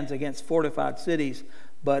plans against fortified cities,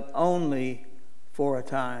 but only for a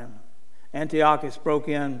time. Antiochus broke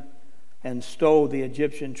in and stole the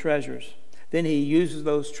Egyptian treasures. Then he uses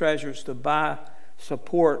those treasures to buy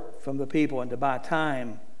support from the people and to buy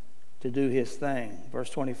time to do his thing. Verse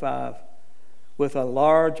 25, with a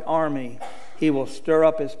large army, he will stir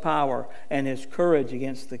up his power and his courage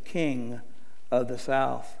against the king of the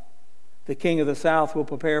south. The king of the south will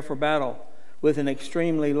prepare for battle with an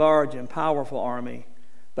extremely large and powerful army,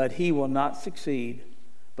 but he will not succeed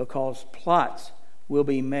because plots will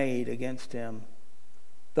be made against him.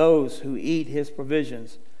 Those who eat his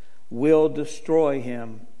provisions will destroy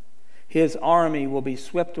him. His army will be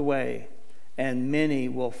swept away, and many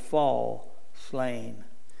will fall slain.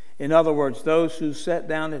 In other words, those who sat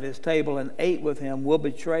down at his table and ate with him will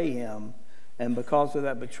betray him, and because of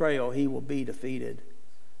that betrayal, he will be defeated.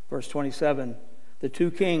 Verse 27, the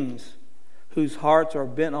two kings whose hearts are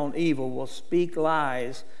bent on evil will speak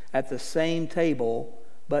lies at the same table,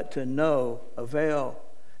 but to no avail.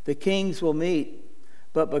 The kings will meet,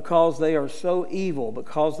 but because they are so evil,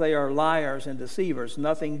 because they are liars and deceivers,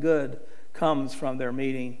 nothing good comes from their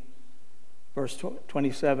meeting. Verse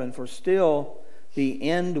 27, for still the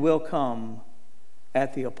end will come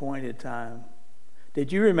at the appointed time.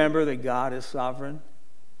 Did you remember that God is sovereign?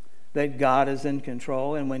 That God is in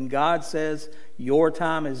control? And when God says your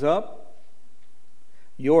time is up,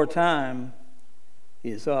 your time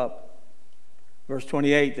is up. Verse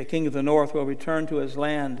 28, the king of the north will return to his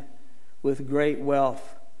land with great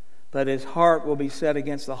wealth, but his heart will be set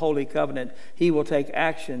against the holy covenant. He will take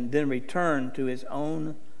action, then return to his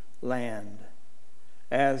own land.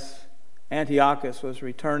 As Antiochus was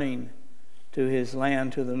returning to his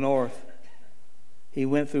land to the north, he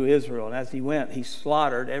went through Israel, and as he went, he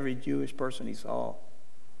slaughtered every Jewish person he saw.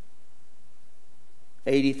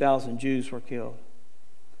 80,000 Jews were killed.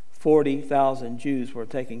 40,000 Jews were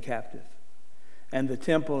taken captive. And the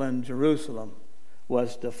temple in Jerusalem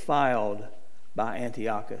was defiled by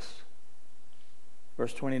Antiochus.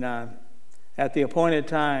 Verse 29, at the appointed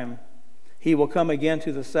time, he will come again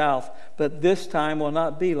to the south, but this time will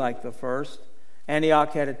not be like the first.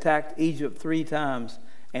 Antioch had attacked Egypt 3 times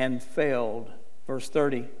and failed. Verse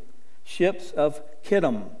 30, ships of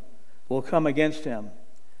Kittim will come against him,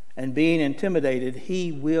 and being intimidated,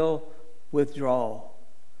 he will withdraw.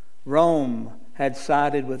 Rome had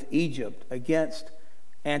sided with Egypt against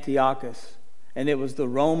Antiochus, and it was the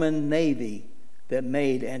Roman navy that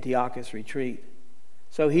made Antiochus retreat.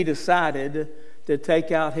 So he decided to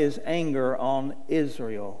take out his anger on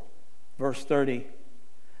Israel. Verse 30,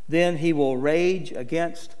 then he will rage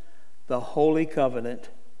against the holy covenant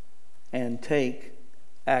and take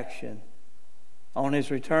action. On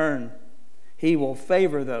his return, he will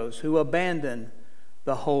favor those who abandon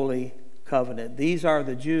the holy covenant. These are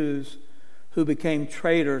the Jews who became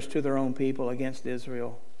traitors to their own people against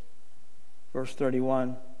Israel. Verse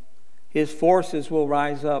 31, his forces will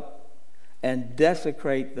rise up and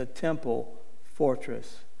desecrate the temple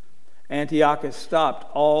fortress. Antiochus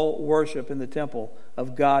stopped all worship in the temple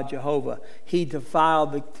of God Jehovah. He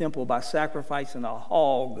defiled the temple by sacrificing a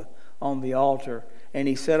hog on the altar, and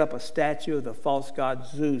he set up a statue of the false god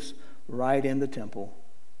Zeus right in the temple.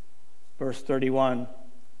 Verse 31,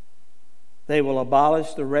 They will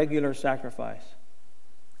abolish the regular sacrifice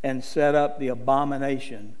and set up the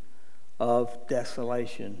abomination of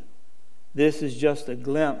desolation. This is just a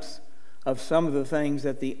glimpse of some of the things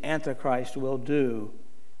that the Antichrist will do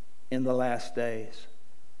in the last days.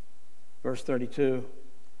 Verse 32,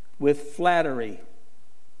 with flattery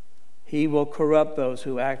he will corrupt those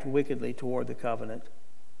who act wickedly toward the covenant.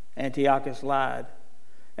 Antiochus lied,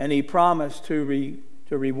 and he promised to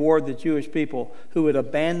reward the Jewish people who would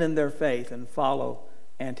abandon their faith and follow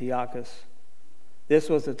Antiochus. This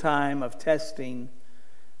was a time of testing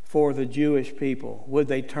for the Jewish people. Would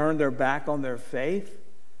they turn their back on their faith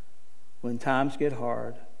when times get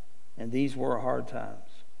hard? And these were hard times.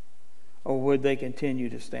 Or would they continue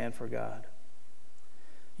to stand for God?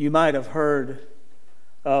 You might have heard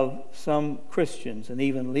of some Christians and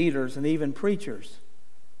even leaders and even preachers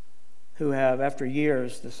who have, after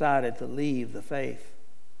years, decided to leave the faith.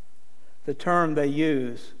 The term they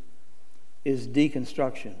use is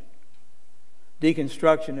deconstruction.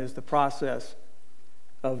 Deconstruction is the process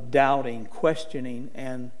of doubting, questioning,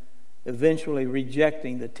 and eventually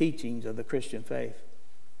rejecting the teachings of the Christian faith.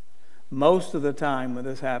 Most of the time when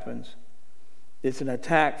this happens, it's an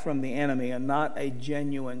attack from the enemy and not a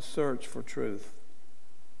genuine search for truth.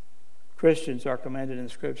 Christians are commanded in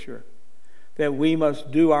Scripture that we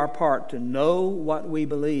must do our part to know what we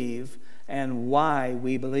believe and why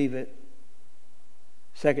we believe it.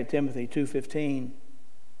 2 Timothy 2:15,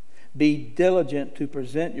 be diligent to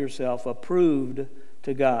present yourself approved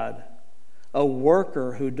to God, a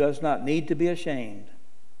worker who does not need to be ashamed,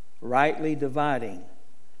 rightly dividing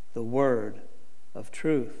the word of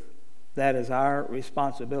truth. That is our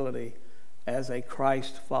responsibility as a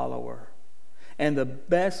Christ follower. And the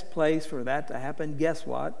best place for that to happen, guess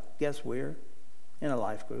what? Guess where? In a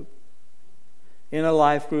life group. In a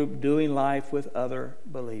life group, doing life with other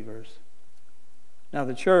believers. Now,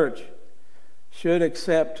 the church should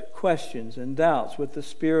accept questions and doubts with the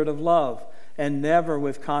spirit of love and never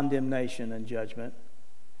with condemnation and judgment.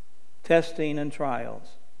 Testing and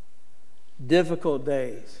trials, difficult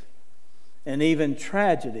days, and even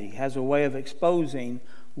tragedy has a way of exposing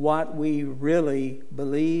what we really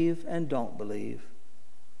believe and don't believe.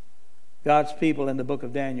 God's people in the book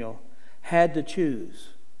of Daniel had to choose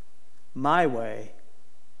my way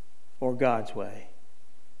or God's way.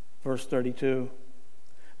 Verse 32,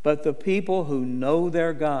 but the people who know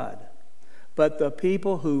their God, but the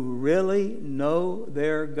people who really know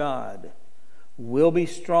their God will be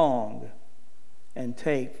strong and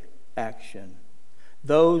take action.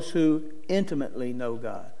 Those who intimately know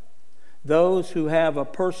God, those who have a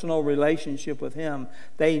personal relationship with Him,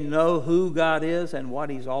 they know who God is and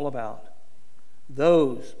what He's all about.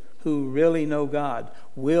 Those who really know God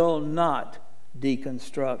will not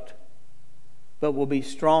deconstruct, but will be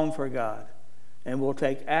strong for God and will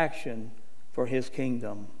take action for His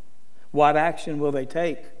kingdom. What action will they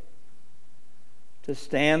take? To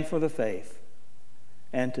stand for the faith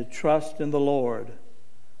and to trust in the Lord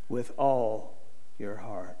with all your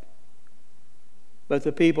heart. But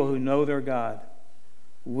the people who know their God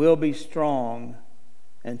will be strong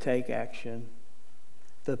and take action.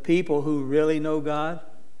 The people who really know God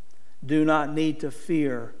do not need to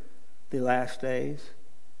fear the last days,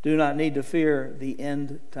 do not need to fear the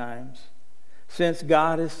end times, since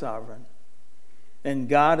God is sovereign and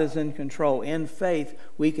God is in control. In faith,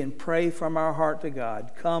 we can pray from our heart to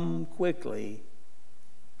God, come quickly,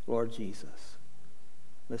 Lord Jesus.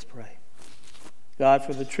 Let's pray. God,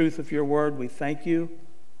 for the truth of your word, we thank you.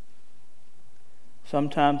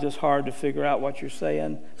 Sometimes it's hard to figure out what you're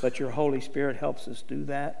saying, but your Holy Spirit helps us do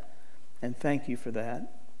that, and thank you for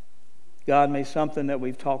that. God, may something that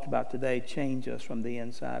we've talked about today change us from the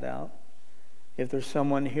inside out. If there's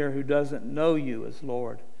someone here who doesn't know you as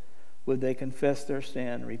Lord, would they confess their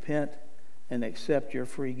sin, repent, and accept your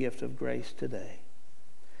free gift of grace today?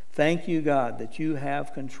 Thank you, God, that you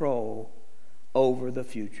have control over the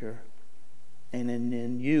future. And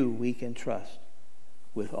in you we can trust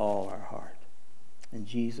with all our heart. In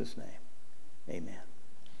Jesus' name, amen.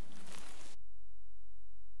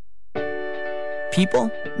 People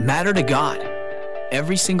matter to God,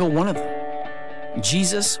 every single one of them.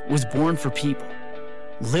 Jesus was born for people,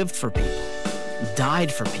 lived for people, died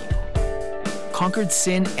for people, conquered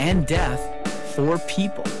sin and death for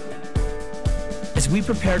people. As we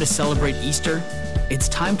prepare to celebrate Easter, it's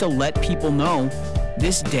time to let people know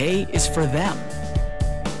this day is for them.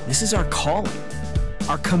 This is our calling,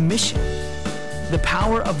 our commission. The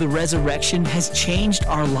power of the resurrection has changed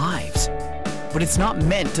our lives, but it's not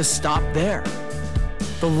meant to stop there.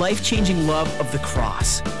 The life-changing love of the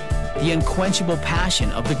cross, the unquenchable passion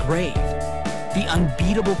of the grave, the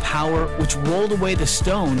unbeatable power which rolled away the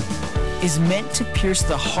stone, is meant to pierce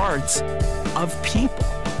the hearts of people.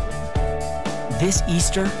 This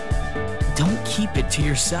Easter, don't keep it to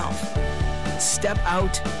yourself. Step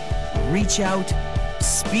out, reach out,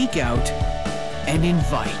 speak out, and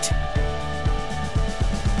invite.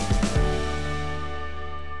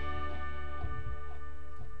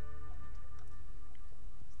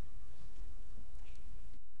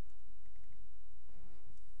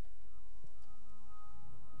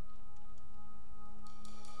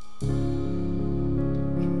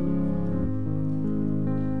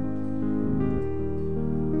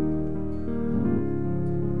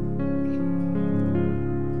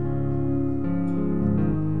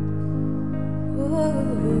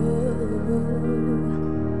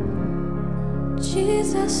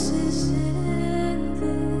 Jesus is in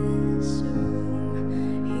this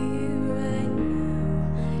room,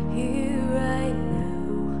 here right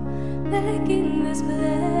now, making this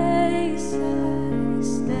place I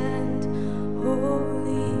stand,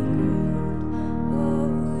 holy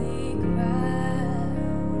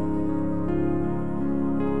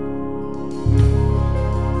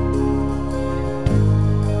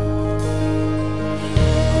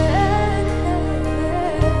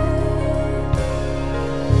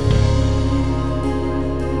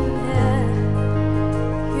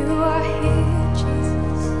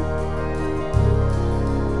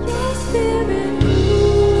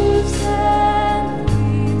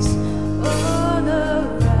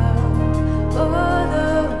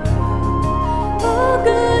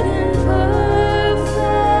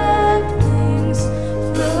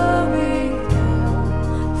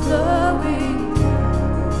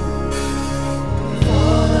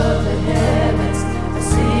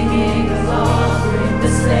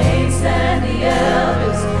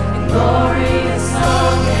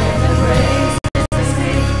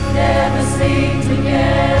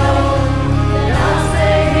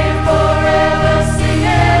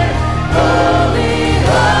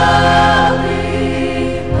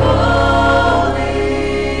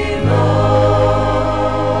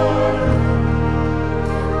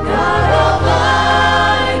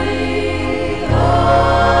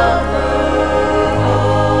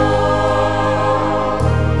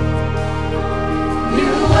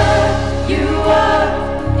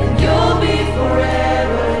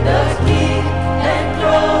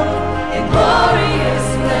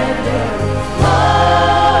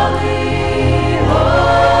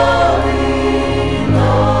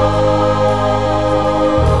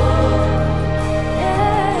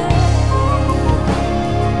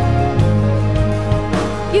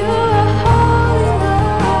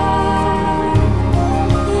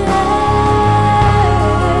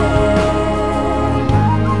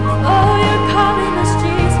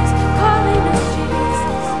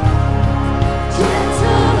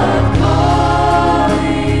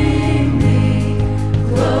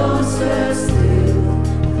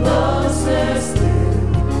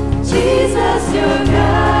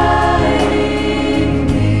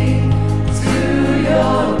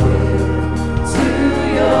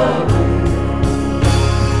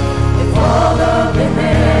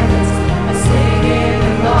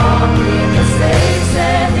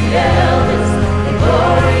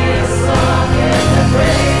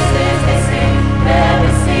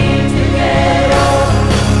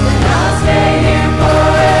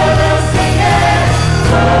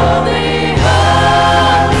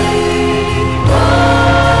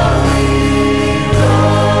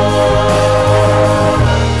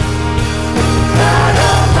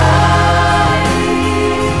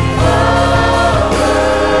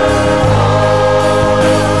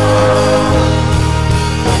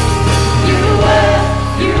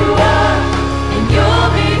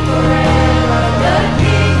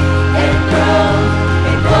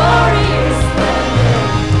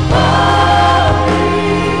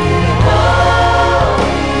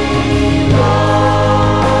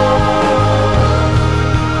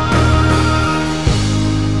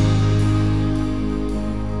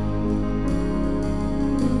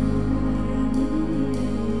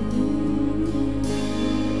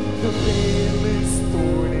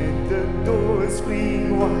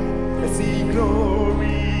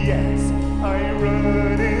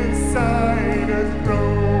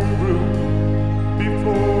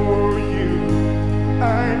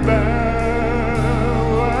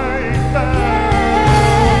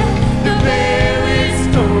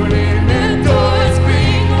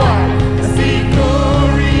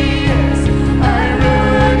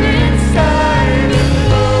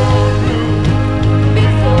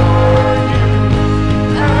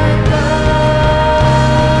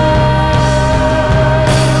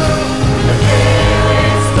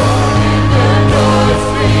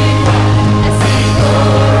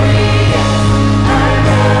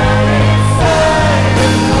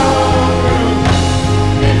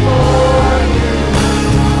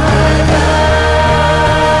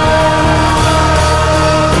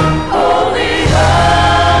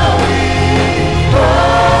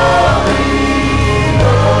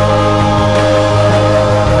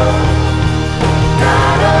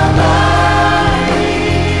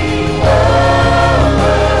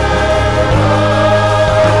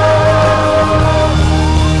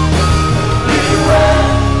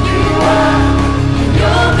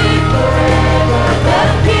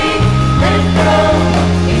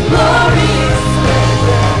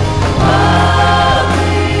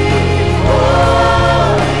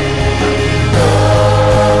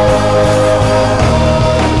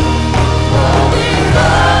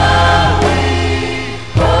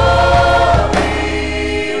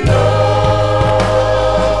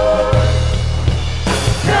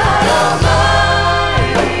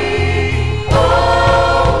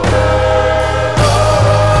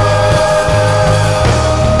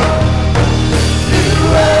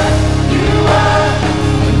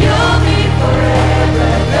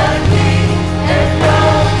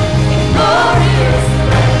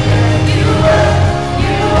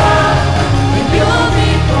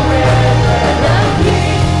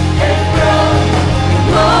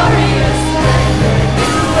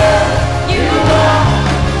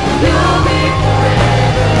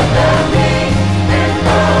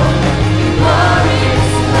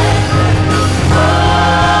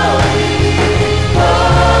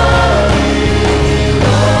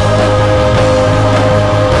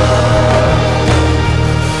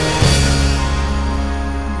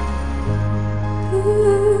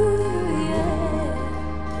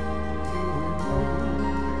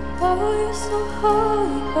Oh, you're so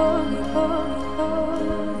holy, holy, holy,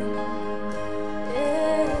 holy.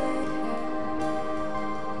 Yeah.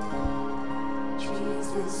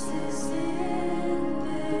 Jesus is in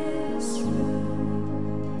this room,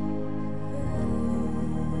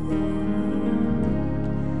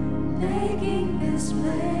 making this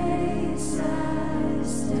place I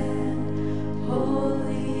stand.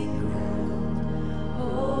 Holy ground,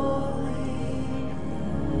 holy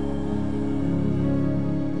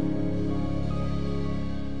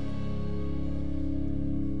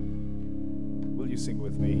ground. Will you sing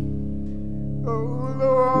with me? Oh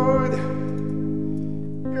Lord,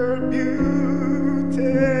 you're beautiful.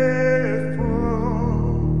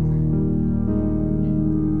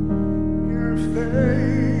 Your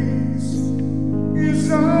face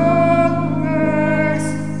is all I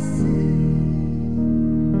see.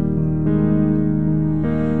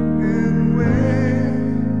 And when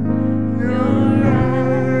your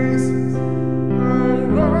eyes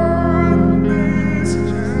are on this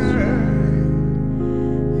child,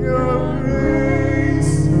 your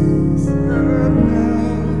grace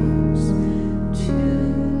abounds to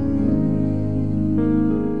me.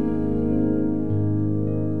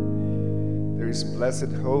 There is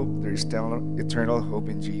blessed hope, there is eternal hope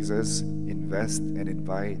in Jesus. Invest and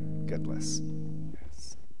invite. God bless.